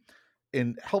in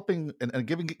helping and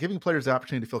giving players the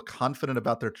opportunity to feel confident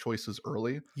about their choices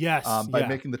early, Yes, by yeah.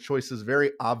 making the choices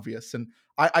very obvious. And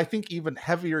I think even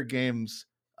heavier games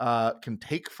can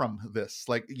take from this,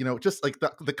 like just like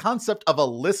the concept of a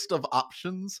list of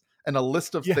options and a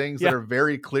list of Yeah, things that yeah, are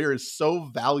very clear is so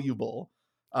valuable.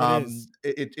 it is.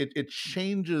 It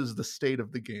changes the state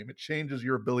of the game. It changes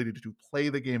your ability to play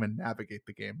the game and navigate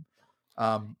the game.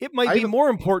 It might I be even more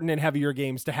important in heavier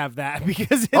games to have that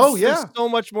because Oh there's yeah. so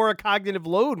much more a cognitive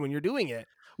load when you're doing it.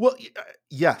 Well,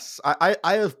 yes, I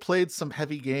have played some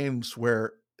heavy games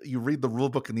where you read the rule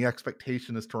book and the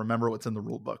expectation is to remember what's in the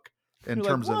rule book. In You're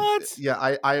like, terms of "What?"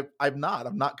 yeah, I'm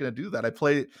not going to do that.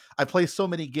 I play so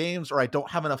many games, or I don't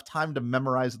have enough time to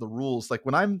memorize the rules. Like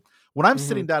when I'm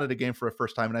sitting Mhm. down at a game for a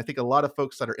first time, and I think a lot of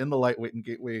folks that are in the lightweight and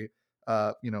gateway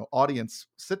audience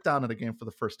sit down at a game for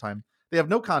the first time. They have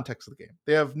no context of the game.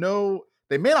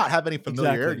 They may not have any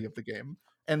Exactly. familiarity of the game.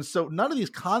 And so none of these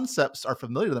concepts are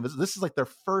familiar to them. This is like their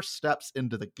first steps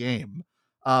into the game.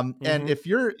 And Mhm. if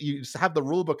you just have the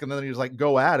rule book and then you just like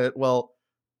go at it, well,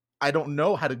 I don't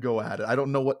know how to go at it. I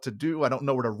don't know what to do. I don't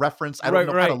know where to reference. I don't Right,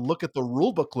 know how to right. look at the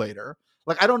rule book later.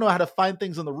 Like I don't know how to find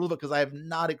things in the rule book because I have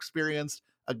not experienced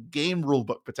a game rule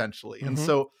book potentially. And Mhm.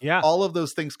 so Yeah, all of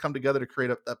those things come together to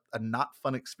create a not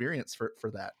fun experience for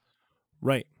that.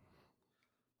 right.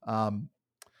 Um,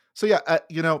 so yeah,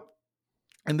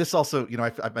 and this also,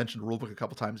 I've mentioned rule book a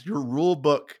couple times. Your rule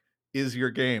book is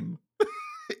your game.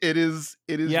 It is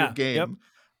your Yeah, yep. game.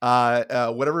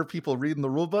 Whatever people read in the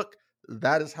rule book,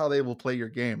 that is how they will play your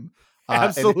game.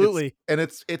 Absolutely.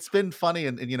 It's been funny,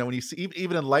 and when you see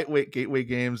even in lightweight gateway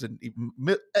games and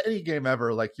any game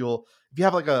ever, like if you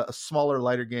have like a smaller,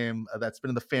 lighter game that's been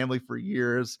in the family for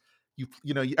years,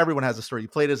 everyone has a story. You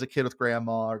played as a kid with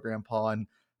grandma or grandpa, and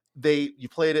you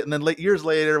played it, and then years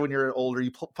later, when you're older,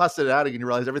 you busted it out again. You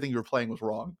realize everything you were playing was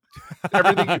wrong.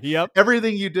 Yep.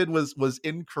 Everything you did was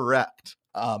incorrect.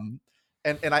 And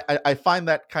I find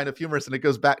that kind of humorous, and it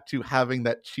goes back to having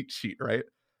that cheat sheet, right?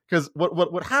 Because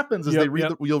what happens is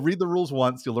you'll read the rules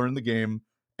once, you'll learn the game,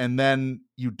 and then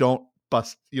you don't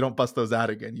bust those out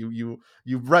again. You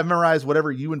memorize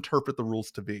whatever you interpret the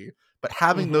rules to be. But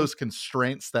having those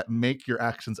constraints that make your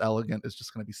actions elegant is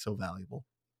just going to be so valuable.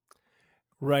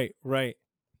 Right.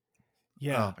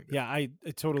 Yeah. Yeah, I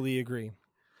totally agree.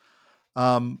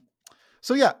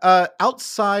 So yeah,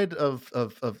 outside of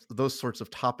those sorts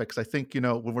of topics, I think,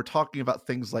 when we're talking about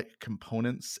things like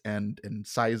components and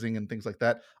sizing and things like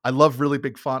that, I love really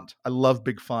big font. I love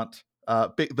big font.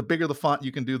 The bigger the font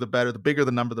you can do, the better. The bigger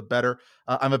the number, the better.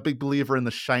 I'm a big believer in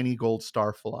the shiny gold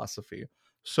star philosophy.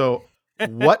 So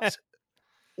what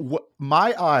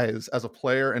my eyes as a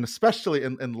player, and especially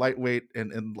in lightweight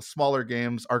and in smaller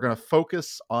games, are going to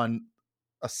focus on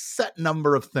a set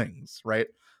number of things, right?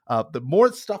 The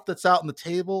more stuff that's out on the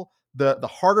table, the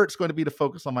harder it's going to be to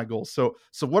focus on my goals. So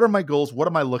what are my goals? What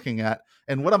am I looking at?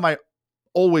 And what am I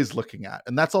always looking at?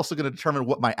 And that's also going to determine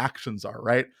what my actions are,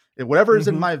 right? And whatever is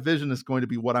in my vision is going to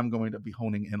be what I'm going to be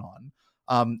honing in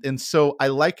on. And so I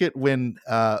like it when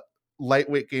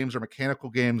lightweight games or mechanical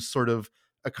games sort of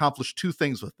accomplish two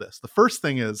things with this. The first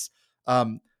thing is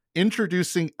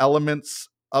introducing elements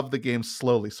of the game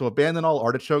slowly. So Abandon All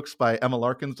Artichokes by Emma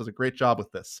Larkins does a great job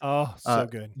with this. Oh, so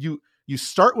good. You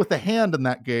start with a hand in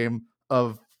that game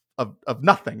of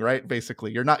nothing, right?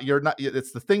 Basically, you're not.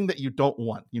 It's the thing that you don't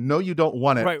want. You don't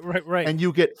want it. Right. And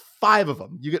you get 5 of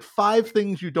them. You get 5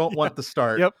 things you don't want to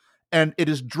start. Yep. And it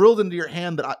is drilled into your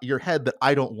head that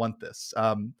I don't want this.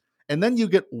 And then you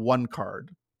get 1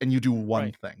 card and you do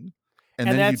 1 thing. And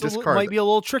then you discard. Might be a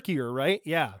little trickier, right?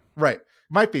 Yeah. Right.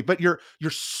 Might be, but you're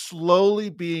slowly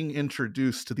being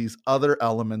introduced to these other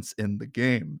elements in the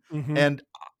game. And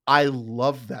I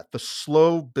love that. The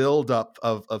slow build up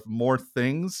of more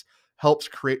things helps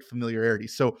create familiarity.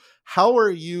 So how are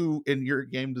you in your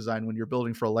game design when you're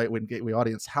building for a lightweight gateway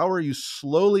audience? How are you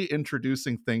slowly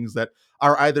introducing things that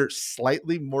are either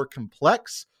slightly more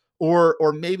complex or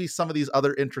maybe some of these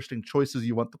other interesting choices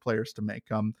you want the players to make?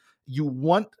 You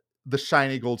want the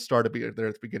shiny gold star to be there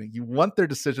at the beginning. You want their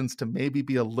decisions to maybe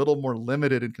be a little more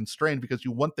limited and constrained because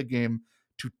you want the game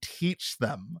to teach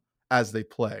them as they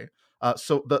play.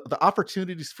 So the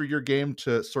opportunities for your game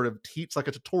to sort of teach, like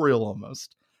a tutorial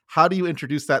almost, how do you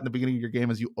introduce that in the beginning of your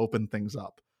game as you open things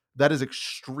up? That is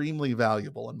extremely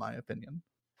valuable in my opinion.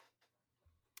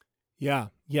 Yeah,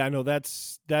 no, that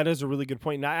is a really good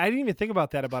point. Now, I didn't even think about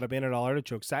that about Abandoned All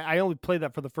Artichokes. I only played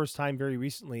that for the first time very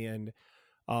recently, and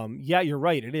yeah, you're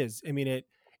right. It is. I mean,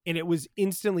 it was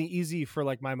instantly easy for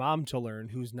like my mom to learn,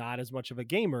 who's not as much of a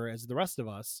gamer as the rest of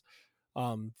us,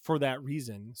 for that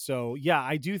reason. So yeah,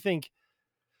 I do think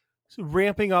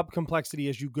ramping up complexity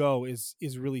as you go is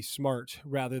really smart,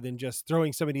 rather than just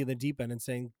throwing somebody in the deep end and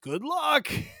saying, good luck.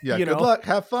 Yeah. Good luck.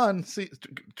 Have fun. See,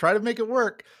 try to make it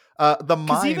work. The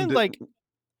mind. Even like,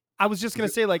 I was just going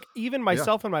to say, like, even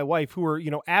myself and my wife, who are,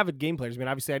 avid game players. I mean,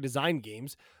 obviously I design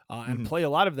games and play a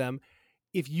lot of them.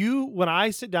 When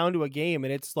I sit down to a game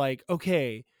and it's like,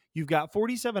 okay, you've got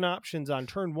 47 options on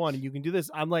turn 1 and you can do this,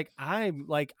 I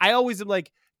always am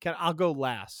like, I'll go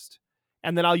last.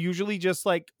 And then I'll usually just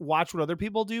like watch what other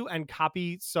people do and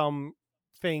copy some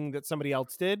thing that somebody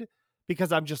else did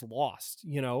because I'm just lost,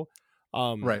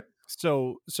 Right.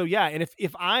 So yeah. And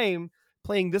if I'm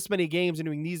playing this many games and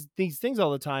doing these things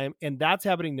all the time, and that's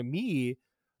happening to me,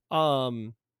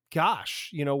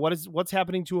 gosh, what's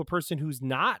happening to a person who's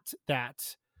not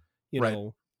that,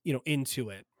 into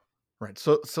it. Right.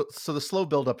 So the slow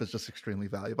buildup is just extremely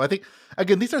valuable. I think,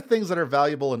 again, these are things that are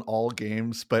valuable in all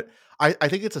games, but I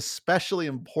think it's especially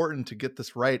important to get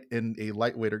this right in a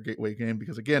lightweight or gateway game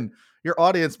because, again, your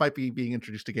audience might be being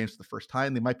introduced to games for the first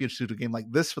time. They might be introduced to a game like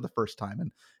this for the first time.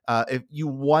 And if you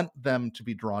want them to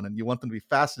be drawn in, you want them to be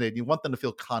fascinated, you want them to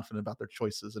feel confident about their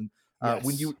choices. And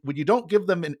when you don't give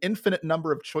them an infinite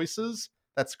number of choices,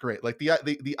 that's great. Like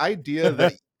the idea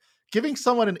that giving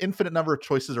someone an infinite number of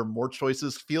choices or more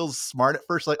choices feels smart at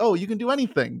first, like, oh, you can do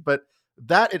anything, but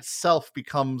that itself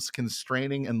becomes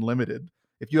constraining and limited.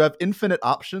 If you have infinite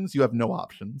options, you have no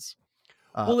options.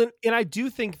 And I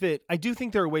do think there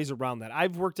are ways around that.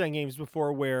 I've worked on games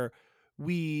before where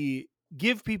we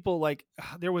give people, like,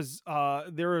 there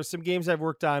are some games I've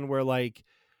worked on where, like,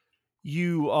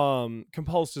 you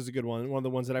Compulsed is a good one of the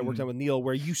ones that I worked Mhm. on with Neil,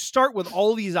 where you start with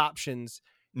all these options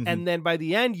Mhm. and then by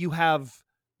the end you have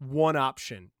one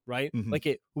option, right? Mhm. Like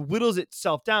it whittles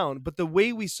itself down. But the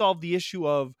way we solved the issue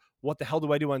of what the hell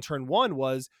do I do on turn one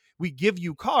was we give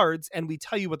you cards and we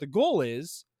tell you what the goal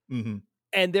is, Mhm.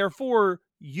 and therefore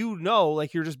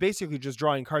like you're just basically just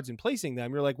drawing cards and placing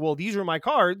them. You're like, well, these are my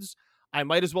cards, I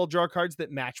might as well draw cards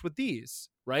that match with these,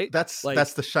 right? Like,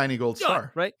 That's the shiny gold done,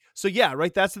 star. right? So yeah,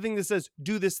 right, that's the thing that says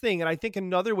do this thing. And I think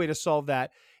another way to solve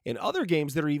that in other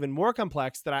games that are even more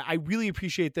complex, that I really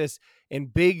appreciate this in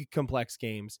big complex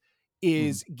games,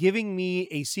 is giving me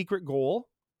a secret goal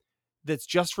that's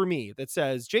just for me, that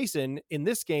says, Jason, in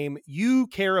this game, you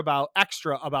care about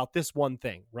extra about this one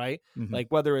thing, right? Mhm. Like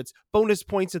whether it's bonus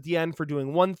points at the end for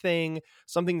doing one thing,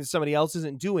 something that somebody else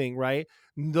isn't doing, right?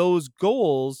 Those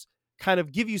goals kind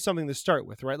of give you something to start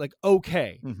with, right? Like,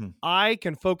 okay, Mhm. I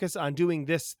can focus on doing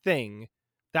this thing.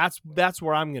 That's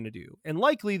where I'm going to do. And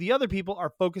likely the other people are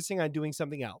focusing on doing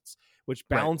something else, which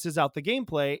Right. balances out the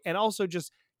gameplay and also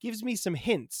just gives me some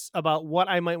hints about what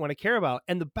I might want to care about.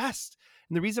 And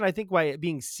the reason I think why it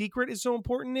being secret is so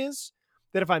important is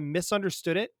that if I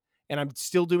misunderstood it and I'm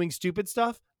still doing stupid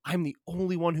stuff, I'm the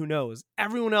only one who knows.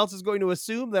 Everyone else is going to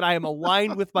assume that I am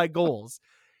aligned with my goals.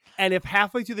 And if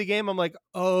halfway through the game I'm like,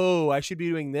 oh, I should be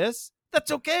doing this,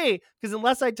 that's okay. Because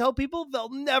unless I tell people, they'll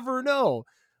never know.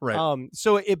 Right.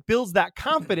 So it builds that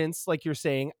confidence, like you're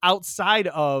saying, outside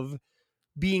of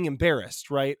being embarrassed,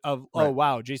 right? Of, oh, Right.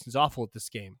 wow, Jason's awful at this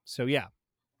game. So yeah.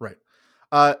 Right.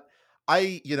 I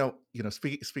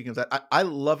speaking of that, I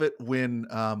love it when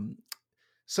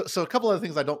so a couple of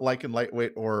things I don't like in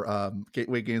lightweight or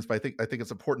gateway games, but I think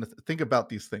it's important to think about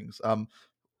these things.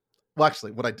 Well,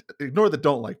 actually, ignore the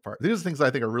don't like part. These are things that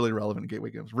I think are really relevant in gateway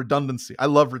games. Redundancy. I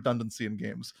love redundancy in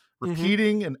games.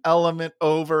 Repeating an element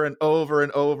over and over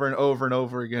and over and over and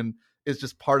over again is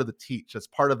just part of the teach. It's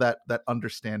part of that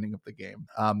understanding of the game.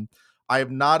 I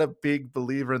am not a big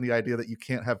believer in the idea that you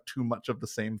can't have too much of the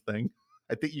same thing.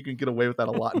 I think you can get away with that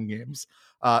a lot in games,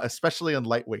 especially in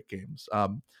lightweight games.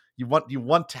 You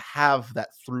want to have that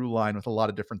through line with a lot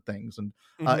of different things, and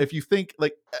if you think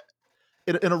like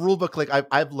in a rule book, like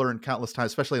I've learned countless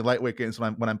times, especially in lightweight games,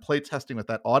 when I'm play testing with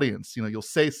that audience, you'll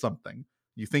say something,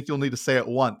 you think you'll need to say it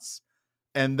once,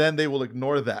 and then they will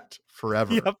ignore that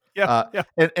forever. Yep.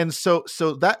 And so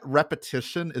that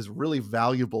repetition is really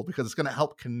valuable because it's going to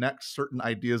help connect certain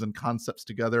ideas and concepts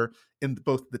together in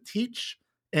both the teach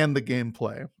and the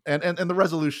gameplay and the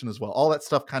resolution as well. All that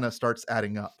stuff kind of starts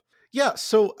adding up. Yeah.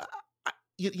 So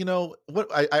what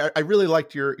I really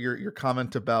liked your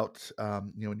comment about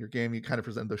in your game you kind of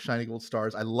present those shiny gold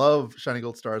stars. I love shiny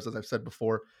gold stars, as I've said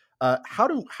before. How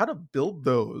to build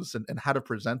those and how to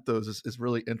present those is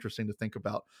really interesting to think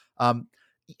about.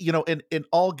 In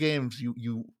all games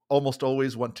you almost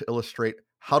always want to illustrate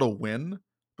how to win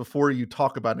before you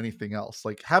talk about anything else.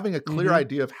 Like having a clear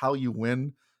idea of how you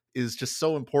win is just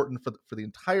so important for the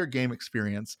entire game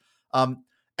experience. And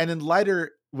in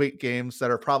lighter weight games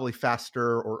that are probably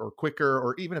faster or quicker,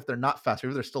 or even if they're not faster,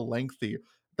 if they're still lengthy,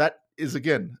 that is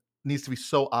again needs to be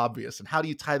so obvious. And how do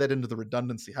you tie that into the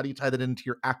redundancy? How do you tie that into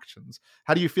your actions?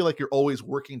 How do you feel like you're always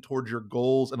working towards your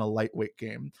goals in a lightweight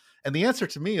game? And the answer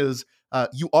to me is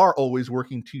you are always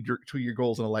working to your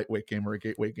goals in a lightweight game or a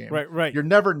gateway game. Right. You're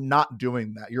never not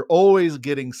doing that. You're always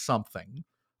getting something.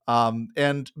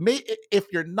 If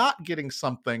you're not getting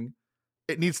something,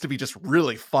 it needs to be just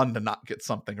really fun to not get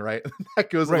something, right? That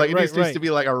goes Right, like it needs right. to be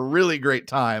like a really great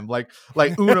time, like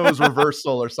Uno's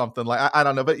reversal or something. Like I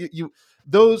don't know, but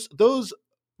those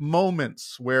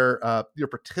moments where you're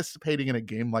participating in a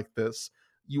game like this,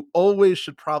 you always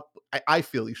should I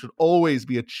feel you should always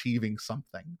be achieving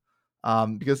something.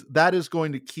 Because that is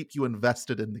going to keep you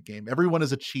invested in the game. Everyone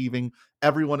is achieving,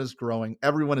 everyone is growing,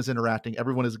 everyone is interacting,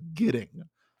 everyone is getting.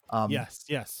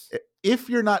 Yes. If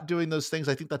you're not doing those things,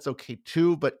 I think that's okay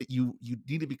too, but you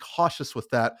need to be cautious with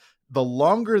that. The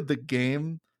longer the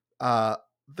game,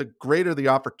 the greater the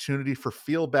opportunity for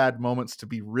feel bad moments to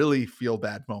be really feel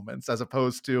bad moments, as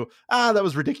opposed to that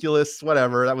was ridiculous,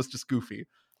 whatever, that was just goofy.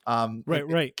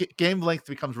 Right. Game length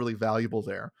becomes really valuable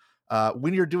there.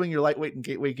 When you're doing your lightweight and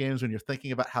gateway games, when you're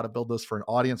thinking about how to build those for an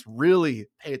audience, really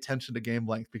pay attention to game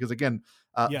length, because again,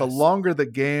 the longer the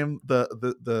game,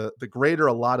 the greater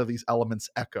a lot of these elements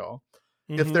echo.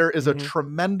 If there is a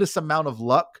tremendous amount of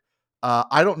luck,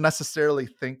 I don't necessarily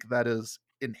think that is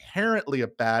inherently a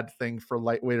bad thing for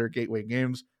lightweight or gateway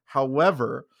games.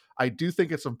 However, I do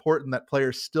think it's important that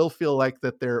players still feel like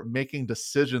that they're making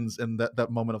decisions in that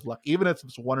moment of luck, even if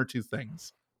it's one or two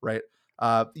things, right?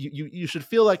 You should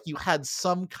feel like you had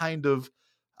some kind of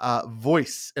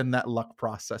voice in that luck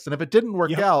process. And if it didn't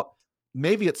work out,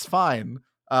 maybe it's fine.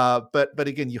 But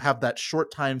again, you have that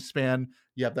short time span,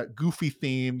 you have that goofy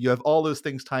theme, you have all those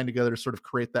things tying together to sort of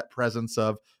create that presence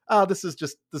of, oh, this is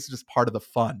just part of the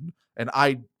fun. And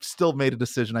I still made a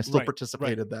decision. I still Right.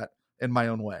 participated that in my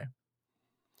own way.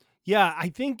 Yeah, I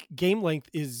think game length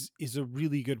is a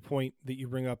really good point that you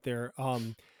bring up there.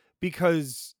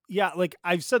 Because yeah, like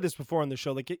I've said this before on the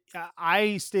show, like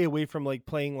I stay away from like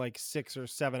playing like 6 or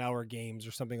 7 hour games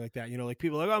or something like that. You know, like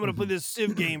people are like, oh, I'm going to play this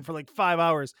Civ game for like 5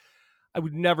 hours. I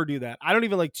would never do that. I don't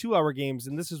even like 2 hour games.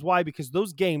 And this is why, because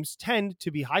those games tend to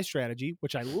be high strategy,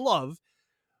 which I love.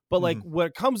 But like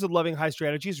what comes with loving high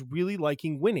strategy is really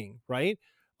liking winning. Right.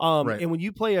 Right. And when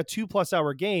you play a 2+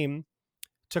 hour game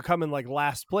to come in like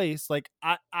last place, like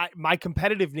I my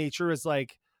competitive nature is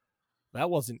like, that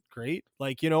wasn't great.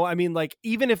 Like, you know, I mean, like,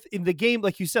 even if in the game,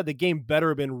 like you said, the game better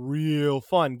have been real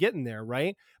fun getting there,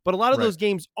 right? But a lot of those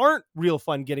games aren't real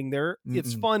fun getting there.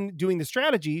 It's fun doing the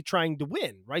strategy, trying to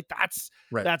win, right?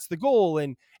 That's the goal.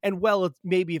 And well,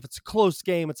 maybe if it's a close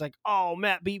game, it's like, oh,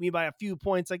 Matt beat me by a few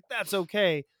points, like that's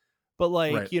okay. But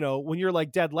like, you know, when you're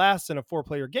like dead last in a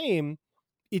 4-player game,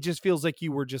 it just feels like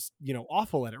you were just, you know,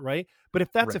 awful at it, right? But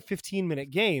if that's a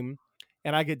 15-minute game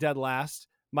and I get dead last,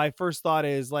 my first thought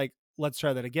is like, let's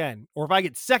try that again. Or if I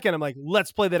get second, I'm like,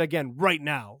 let's play that again right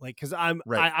now. Like, cause I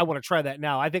want to try that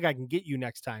now. I think I can get you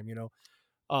next time, you know?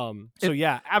 So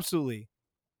yeah, absolutely.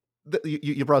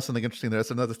 You brought something interesting there. That's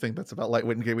another thing that's about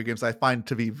lightweight and gateway games I find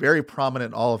to be very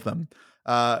prominent in all of them.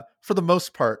 For the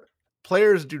most part,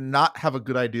 players do not have a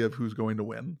good idea of who's going to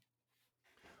win.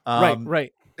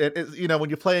 Right. You know,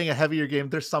 when you're playing a heavier game,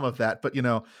 there's some of that, but you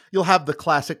know, you'll have the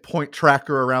classic point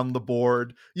tracker around the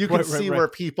board. You can see where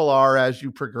people are as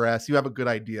you progress. You have a good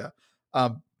idea.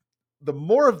 The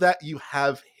more of that you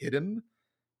have hidden,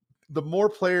 the more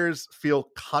players feel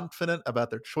confident about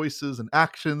their choices and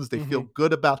actions. They feel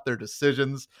good about their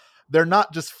decisions. They're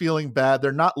not just feeling bad.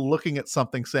 They're not looking at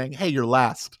something saying, hey, you're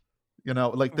last. You know,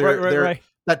 like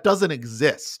that doesn't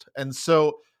exist. And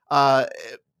so,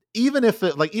 even if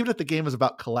the game is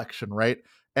about collection, right?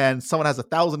 And someone has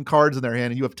 1,000 cards in their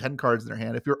hand and you have 10 cards in their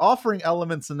hand, if you're offering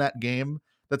elements in that game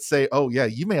that say, oh yeah,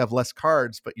 you may have less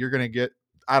cards, but you're going to get,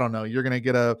 I don't know, you're going to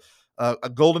get a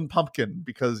golden pumpkin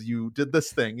because you did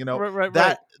this thing, you know,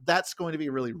 that's going to be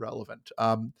really relevant.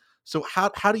 So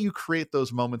how do you create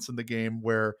those moments in the game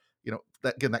where, you know,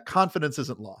 that confidence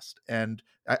isn't lost? And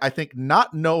I think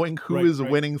not knowing who is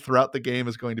winning throughout the game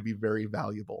is going to be very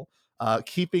valuable.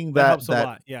 Keeping that helps a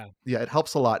lot. Yeah, it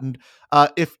helps a lot. And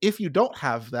if you don't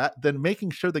have that, then making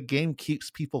sure the game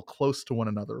keeps people close to one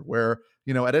another, where,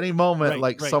 you know, at any moment,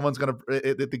 someone's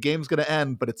the game's gonna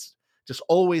end, but it's just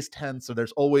always tense. So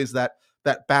there's always that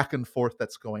back and forth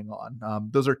that's going on.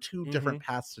 Those are two different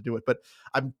paths to do it. But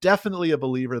I'm definitely a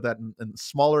believer that in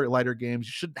smaller, lighter games,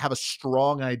 you should have a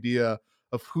strong idea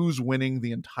of who's winning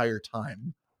the entire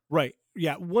time. Right.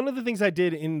 Yeah. One of the things I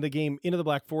did in the game Into the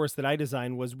Black Forest that I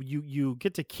designed was you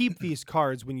get to keep these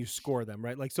cards when you score them,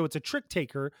 right? Like, so it's a trick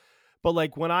taker, but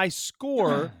like when I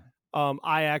score,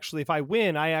 I actually, if I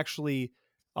win, I actually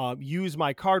use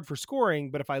my card for scoring,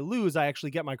 but if I lose, I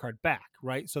actually get my card back,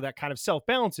 right? So that kind of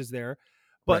self-balance is there.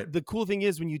 But the cool thing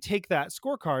is when you take that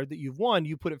scorecard that you've won,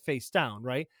 you put it face down,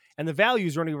 right? And the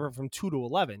values are anywhere from 2 to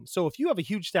 11. So if you have a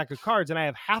huge stack of cards and I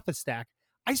have half a stack,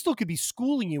 I still could be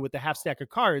schooling you with the half stack of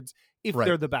cards if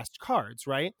they're the best cards,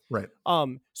 right? Right.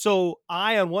 So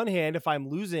I, on one hand, if I'm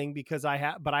losing because I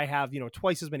have, you know,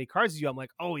 twice as many cards as you, I'm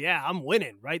like, oh yeah, I'm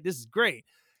winning, right? This is great.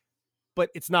 But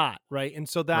it's not, right? And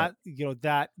so that, you know,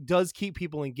 that does keep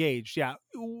people engaged. Yeah.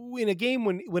 In a game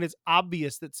when it's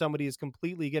obvious that somebody is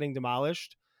completely getting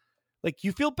demolished, like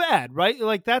you feel bad, right?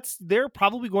 Like they're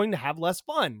probably going to have less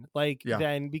fun. Like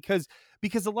then because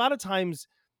a lot of times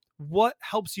what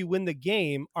helps you win the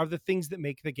game are the things that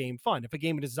make the game fun. If a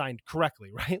game is designed correctly,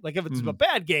 right? Like if it's a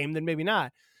bad game, then maybe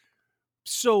not.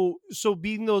 So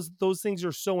being those things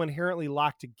are so inherently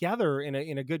locked together in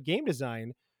a good game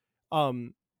design,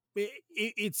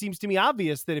 it seems to me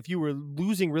obvious that if you were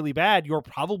losing really bad, you're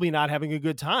probably not having a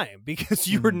good time because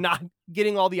you were not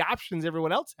getting all the options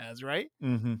everyone else has, right?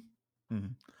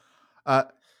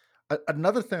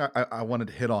 Another thing I wanted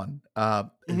to hit on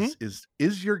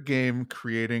is your game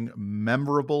creating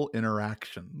memorable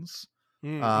interactions?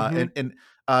 And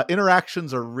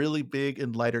interactions are really big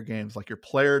in lighter games, like your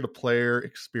player-to-player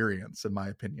experience, in my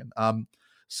opinion.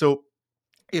 So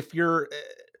if you're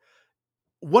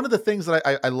one of the things that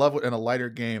I love in a lighter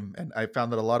game, and I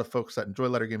found that a lot of folks that enjoy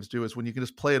lighter games do, is when you can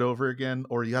just play it over again,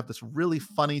 or you have this really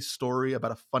funny story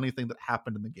about a funny thing that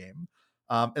happened in the game.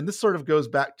 And this sort of goes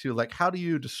back to like, how do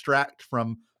you distract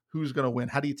from who's going to win?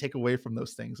 How do you take away from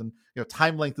those things? And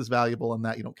time length is valuable in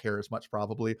that you don't care as much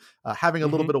probably. Having a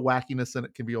little bit of wackiness in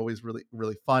it can be always really,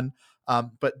 really fun.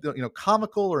 But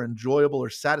comical or enjoyable or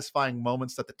satisfying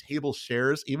moments that the table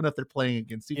shares, even if they're playing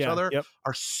against each other,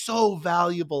 are so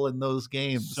valuable in those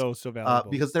games. So valuable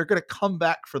because they're going to come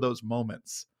back for those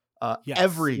moments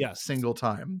every single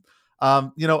time.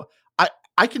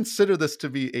 I consider this to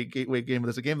be a gateway game.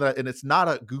 There's a game and it's not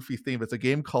a goofy theme. It's a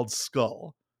game called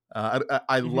Skull.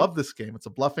 I love this game. It's a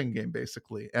bluffing game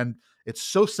basically, and it's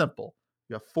so simple.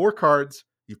 You have 4 cards.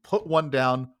 You put one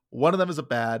down. One of them is a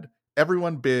bad.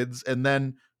 Everyone bids, and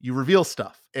then you reveal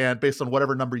stuff. And based on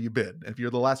whatever number you bid, if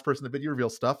you're the last person to bid, you reveal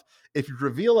stuff. If you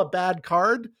reveal a bad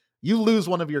card, you lose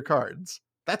one of your cards.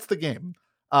 That's the game.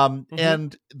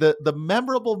 And the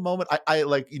memorable moment, I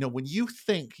like, when you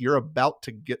think you're about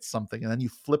to get something and then you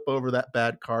flip over that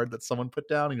bad card that someone put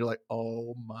down and you're like,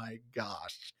 oh my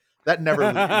gosh, that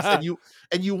never leaves.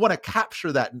 and you want to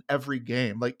capture that in every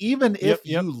game. Like, even if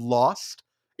you lost,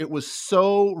 it was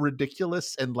so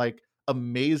ridiculous and like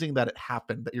amazing that it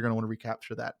happened that you're going to want to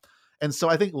recapture that. And so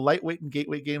I think lightweight and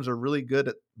gateway games are really good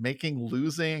at making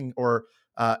losing or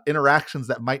interactions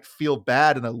that might feel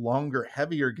bad in a longer,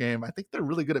 heavier game. I think they're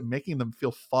really good at making them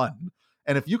feel fun.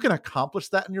 And if you can accomplish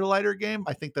that in your lighter game,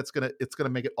 I think it's gonna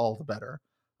make it all the better.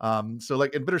 So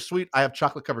like in Bittersweet, I have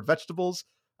chocolate covered vegetables.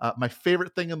 My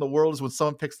favorite thing in the world is when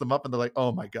someone picks them up and they're like,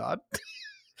 oh my God.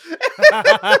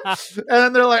 And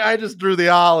then they're like, I just drew the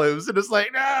olives. And it's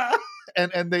like, nah.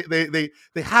 And they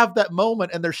have that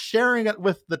moment and they're sharing it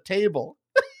with the table.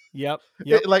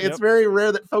 It's very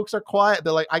rare that folks are quiet.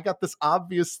 They're like, I got this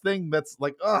obvious thing that's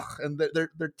like, ugh, and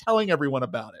they're telling everyone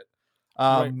about it.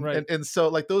 Right. And so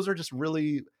like those are just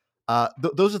really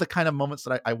those are the kind of moments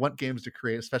that I want games to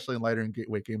create, especially in lighter and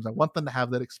gateway games. I want them to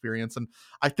have that experience, and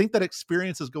I think that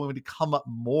experience is going to come up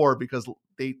more because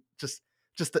they just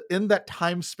in that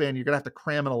time span, you're gonna have to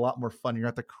cram in a lot more fun. You're gonna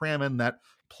have to cram in that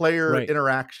player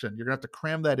interaction. You're gonna have to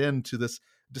cram that into this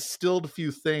distilled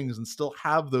few things and still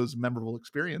have those memorable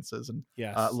experiences. And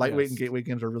lightweight and gateway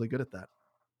games are really good at that.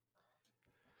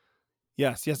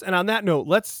 Yes. And on that note,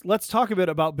 let's talk a bit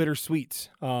about Bittersweet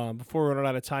before we run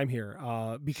out of time here,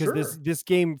 because this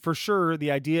game, for sure,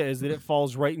 the idea is that it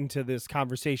falls right into this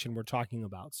conversation we're talking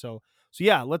about. So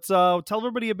yeah, let's tell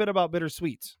everybody a bit about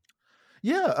Bittersweet.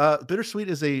 Yeah, Bittersweet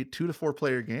is a 2 to 4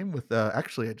 player game with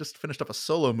actually I just finished up a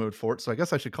solo mode for it, so I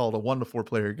guess I should call it a 1 to 4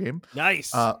 player game.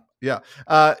 Nice.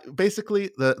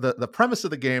 Basically the premise of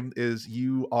the game is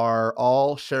you are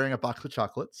all sharing a box of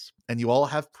chocolates and you all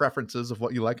have preferences of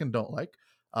what you like and don't like.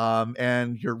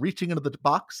 And you're reaching into the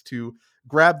box to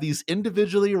grab these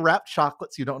individually wrapped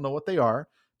chocolates, you don't know what they are,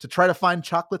 to try to find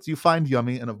chocolates you find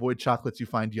yummy and avoid chocolates you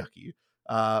find yucky.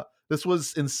 This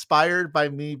was inspired by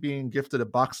me being gifted a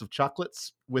box of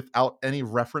chocolates without any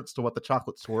reference to what the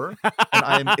chocolates were.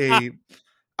 And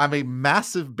I'm a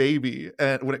massive baby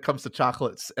when it comes to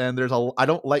chocolates. And I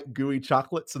don't like gooey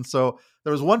chocolates. And so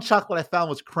there was one chocolate I found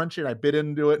was crunchy and I bit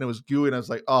into it and it was gooey. And I was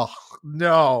like, oh,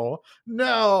 no.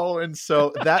 And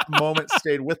so that moment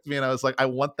stayed with me. And I was like, I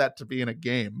want that to be in a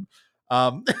game.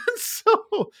 And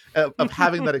so of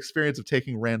having that experience of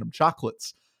taking random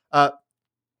chocolates.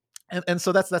 And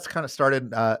so that's kind of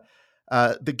started.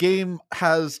 The game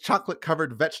has chocolate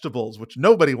covered vegetables, which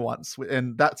nobody wants.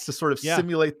 And that's to sort of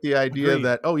simulate the idea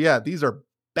that, oh yeah, these are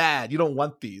bad. You don't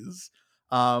want these.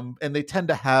 And they tend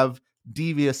to have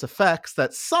devious effects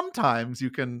that sometimes you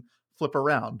can flip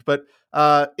around. But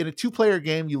in a 2-player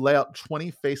game, you lay out 20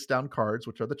 face down cards,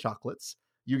 which are the chocolates.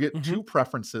 You get 2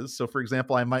 preferences. So for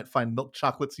example, I might find milk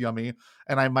chocolates yummy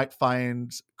and I might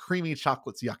find creamy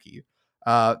chocolates yucky.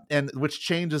 And which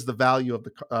changes the value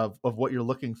of what you're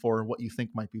looking for and what you think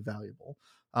might be valuable.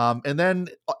 And then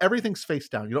everything's face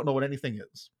down. You don't know what anything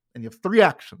is. And you have 3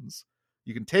 actions.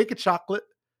 You can take a chocolate,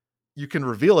 you can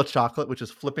reveal a chocolate, which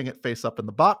is flipping it face up in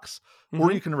the box,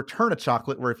 or you can return a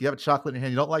chocolate where if you have a chocolate in your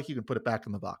hand you don't like, you can put it back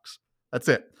in the box. That's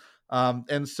it.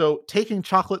 And so taking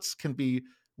chocolates can be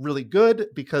really good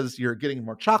because you're getting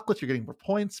more chocolates, you're getting more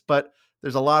points, but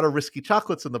there's a lot of risky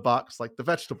chocolates in the box, like the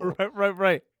vegetable.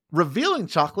 Right. Revealing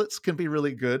chocolates can be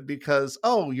really good because,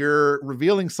 you're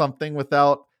revealing something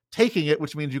without taking it,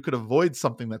 which means you could avoid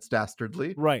something that's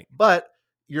dastardly. Right. But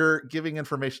you're giving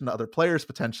information to other players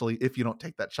potentially if you don't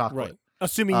take that chocolate. Right.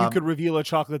 Assuming you could reveal a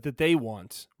chocolate that they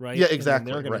want, right? Yeah,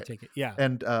 exactly. They're going to take it. Yeah.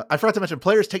 And I forgot to mention,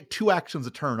 players take 2 actions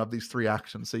a turn of these 3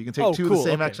 actions. So you can take 2 of the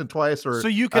same action twice. So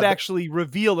you could actually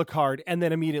reveal a card and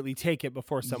then immediately take it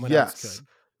before someone else could.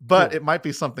 But it might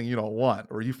be something you don't want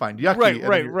or you find yucky.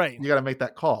 Right. You got to make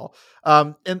that call.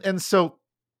 And so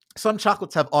Some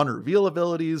chocolates have on reveal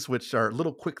abilities, which are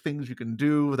little quick things you can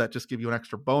do that just give you an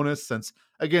extra bonus. Since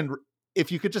again,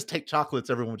 if you could just take chocolates,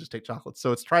 everyone would just take chocolates.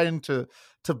 So it's trying to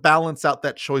balance out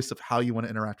that choice of how you want to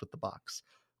interact with the box.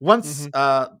 Once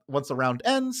Mhm. once the round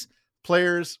ends,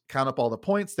 players count up all the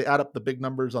points. They add up the big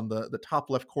numbers on the top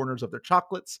left corners of their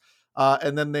chocolates.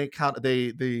 And then they count.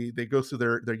 They go through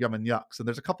their yum and yucks. And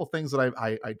there's a couple things that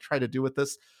I try to do with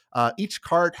this. Each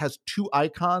card has 2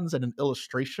 icons and an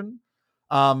illustration,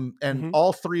 and Mhm.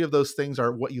 all 3 of those things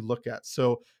are what you look at.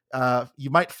 So you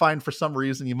might find, for some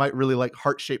reason, you might really like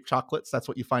heart-shaped chocolates. That's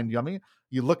what you find yummy.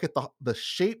 You look at the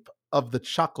shape of the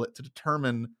chocolate to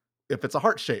determine if it's a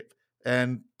heart shape,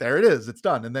 and there it is. It's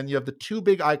done. And then you have the 2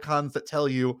 big icons that tell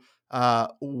you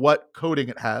what coating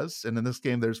it has. And in this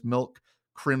game, there's milk,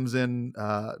 crimson,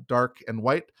 dark, and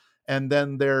white. And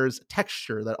then there's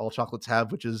texture that all chocolates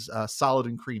have, which is solid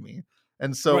and creamy.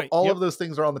 And so Right. all Yep. of those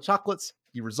things are on the chocolates.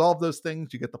 You resolve those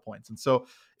things, you get the points. And so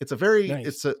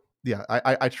Nice.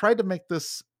 I tried to make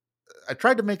this, I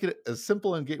tried to make it as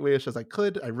simple and gateway-ish as I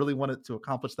could. I really wanted to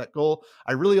accomplish that goal.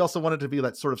 I really also wanted to be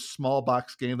that sort of small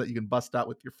box game that you can bust out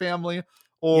with your family, Yeah.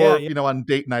 or Yeah. on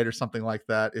date night or something like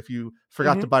that. If you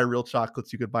forgot to Mhm. buy real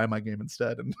chocolates, you could buy my game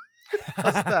instead and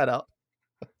bust that out.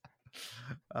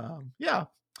 Yeah.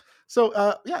 So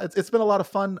yeah, it's been a lot of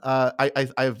fun.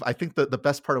 I think that the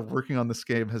best part of working on this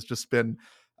game has just been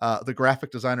the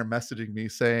graphic designer messaging me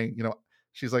saying,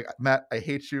 she's like, Matt, I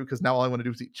hate you because now all I want to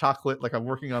do is eat chocolate. Like, I'm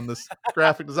working on this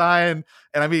graphic design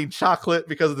and I'm eating chocolate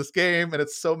because of this game, and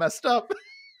it's so messed up.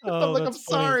 I'm Oh, like, I'm that's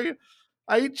funny. sorry.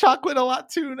 I eat chocolate a lot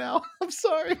too now. I'm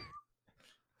sorry.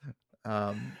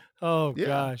 Um, Oh yeah.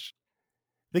 gosh.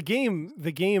 The game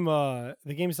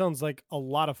sounds like a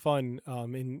lot of fun.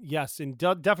 And yes, and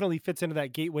definitely fits into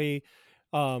that gateway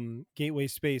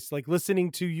space. Like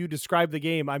listening to you describe the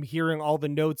game, I'm hearing all the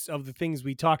notes of the things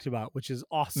we talked about, which is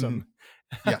awesome.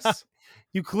 Mhm. Yes.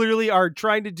 You clearly are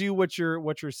trying to do what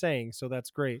you're saying, so that's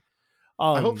great.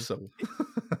 I hope Um, so.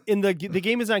 the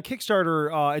game is on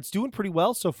Kickstarter. It's doing pretty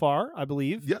well so far, I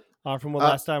believe. Yeah. From what Uh,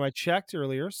 last time I checked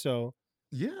earlier. So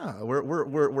Yeah,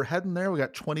 we're heading there. We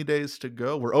got 20 days to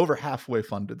go. We're over halfway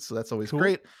funded, so that's always cool.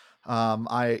 great.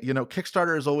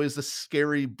 Kickstarter is always this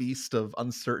scary beast of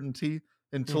uncertainty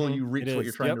until Hmm. you It reach what you're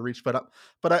is. trying Yep. to reach. But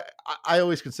I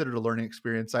always consider it a learning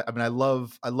experience. I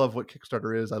love what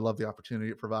Kickstarter is. I love the opportunity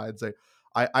it provides.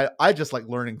 I just like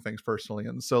learning things personally,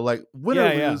 and so like win or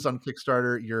Yeah. Yeah. lose on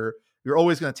Kickstarter, you're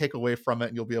always going to take away from it,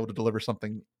 and you'll be able to deliver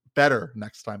something better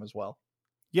next time as well.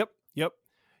 Yep. Yep.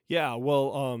 Yeah.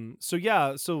 Well, so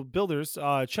yeah, so builders,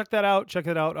 check that out. Check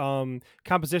it out.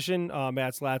 Composition,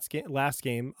 Matt's last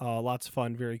game, lots of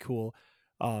fun, very cool.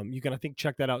 You can, I think,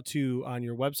 check that out too on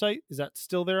your website. Is that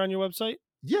still there on your website?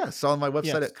 Yes, on my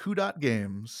website Yes. at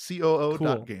Games, COO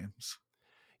dot Cool. games.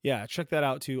 Yeah, check that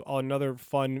out too. Another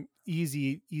fun,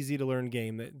 easy to learn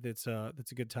game that's a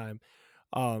good time.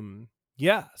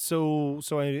 Yeah, so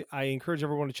I encourage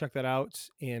everyone to check that out,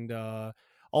 and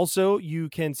also you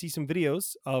can see some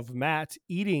videos of Matt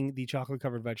eating the chocolate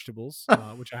covered vegetables,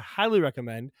 which I highly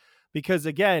recommend, because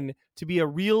again, to be a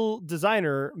real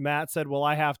designer, Matt said, well,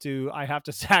 I have to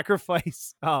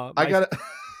sacrifice I got it.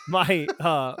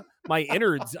 my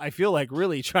innards, I feel like,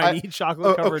 really trying I to eat chocolate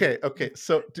Oh, covered. okay.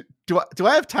 So do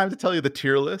I have time to tell you the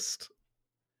tier list?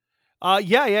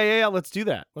 Yeah. Let's do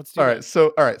that. Let's do that.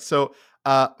 All right. So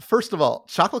first of all,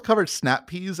 chocolate covered snap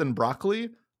peas and broccoli,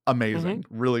 Hmm. amazing,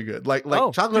 really good. Like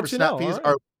Oh, chocolate good covered to snap know. All peas right.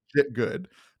 are legit good.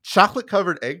 Chocolate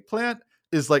covered eggplant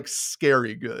is like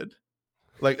scary good.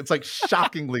 Like, it's like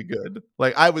shockingly good.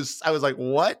 Like, I was like,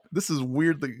 what? This is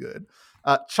weirdly good.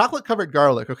 Chocolate covered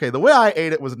garlic. Okay, the way I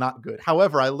ate it was not good.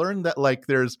 However, I learned that like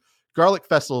there's garlic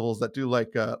festivals that do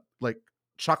like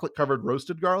chocolate covered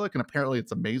roasted garlic, and apparently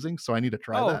it's amazing. So I need to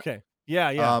try Oh, that. okay. Yeah.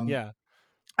 Um, Yeah.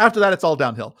 After that, it's all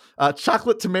downhill.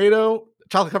 Chocolate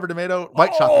covered tomato,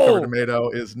 white chocolate covered Oh, tomato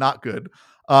is not good.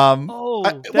 Um, oh,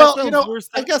 that well, sounds worse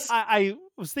I than guess I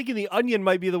was thinking. The onion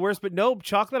might be the worst, but nope.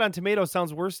 Chocolate on tomato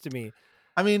sounds worse to me.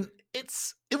 I mean,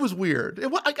 it was weird.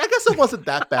 I guess it wasn't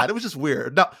that bad. It was just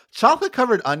weird. Now, chocolate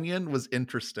covered onion was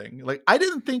interesting. Like, I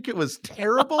didn't think it was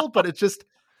terrible, but it just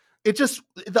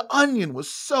the onion was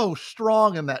so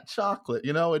strong in that chocolate.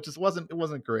 It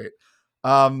wasn't great.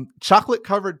 Chocolate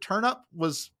covered turnip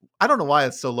was, I don't know why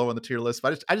it's so low on the tier list,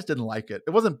 but I just didn't like it.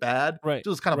 It wasn't bad. Right. It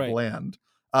was kind of Right. bland.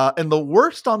 And the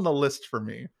worst on the list for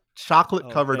me, chocolate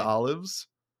covered Okay. olives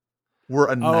were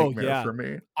a Oh nightmare yeah. for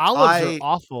me. Olives are I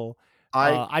awful.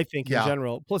 I I think in yeah,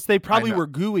 general. Plus, they I probably know. were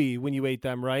gooey when you ate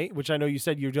them, right? Which I know you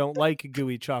said you don't like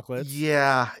gooey chocolates.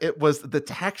 Yeah, it was the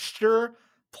texture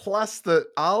plus the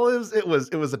olives. It was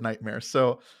a nightmare.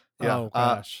 So yeah, Oh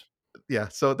gosh. yeah,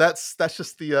 so that's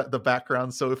just the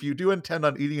background. So if you do intend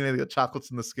on eating any of the chocolates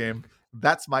in this game,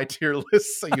 that's my tier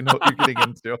list, so you know what you're getting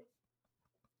into.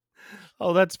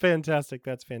 Oh, that's fantastic.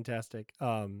 That's fantastic.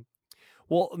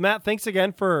 Well, Matt, thanks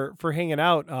again for hanging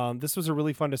out. This was a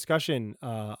really fun discussion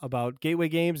about gateway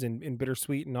games and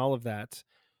Bittersweet and all of that.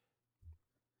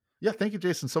 Yeah, thank you,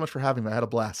 Jason, so much for having me. I had a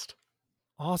blast.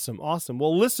 Awesome.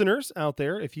 Well, listeners out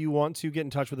there, if you want to get in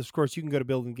touch with us, of course, you can go to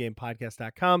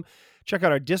buildingthegamepodcast.com. Check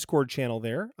out our Discord channel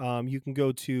there. You can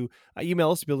go to email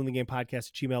us,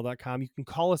 buildingthegamepodcast@gmail.com. You can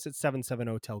call us at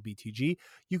 770-TEL-BTG.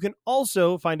 You can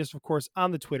also find us, of course,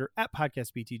 on the Twitter at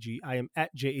podcastbtg. I am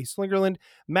at J.A. Slingerland.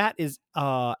 Matt is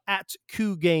at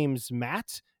Koo Games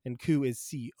Matt, and Koo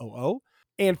is COO.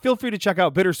 And feel free to check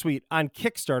out Bittersweet on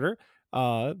Kickstarter.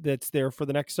 That's there for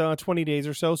the next 20 days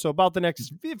or so. So about the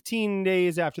next 15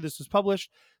 days after this was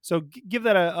published. So give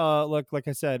that a look. Like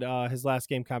I said, his last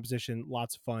game composition,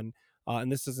 lots of fun. And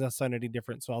this doesn't sound any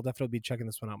different. So I'll definitely be checking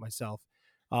this one out myself.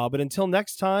 But until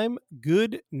next time,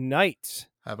 good night.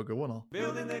 Have a good one, all.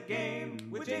 Building the game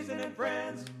with Jason and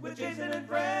friends, with Jason and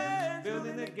friends.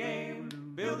 Building the game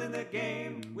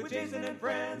with Jason and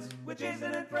friends, with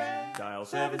Jason and friends. Dial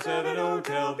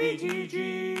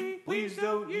 770-TEL-BTG. Please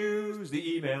don't use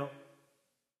the email.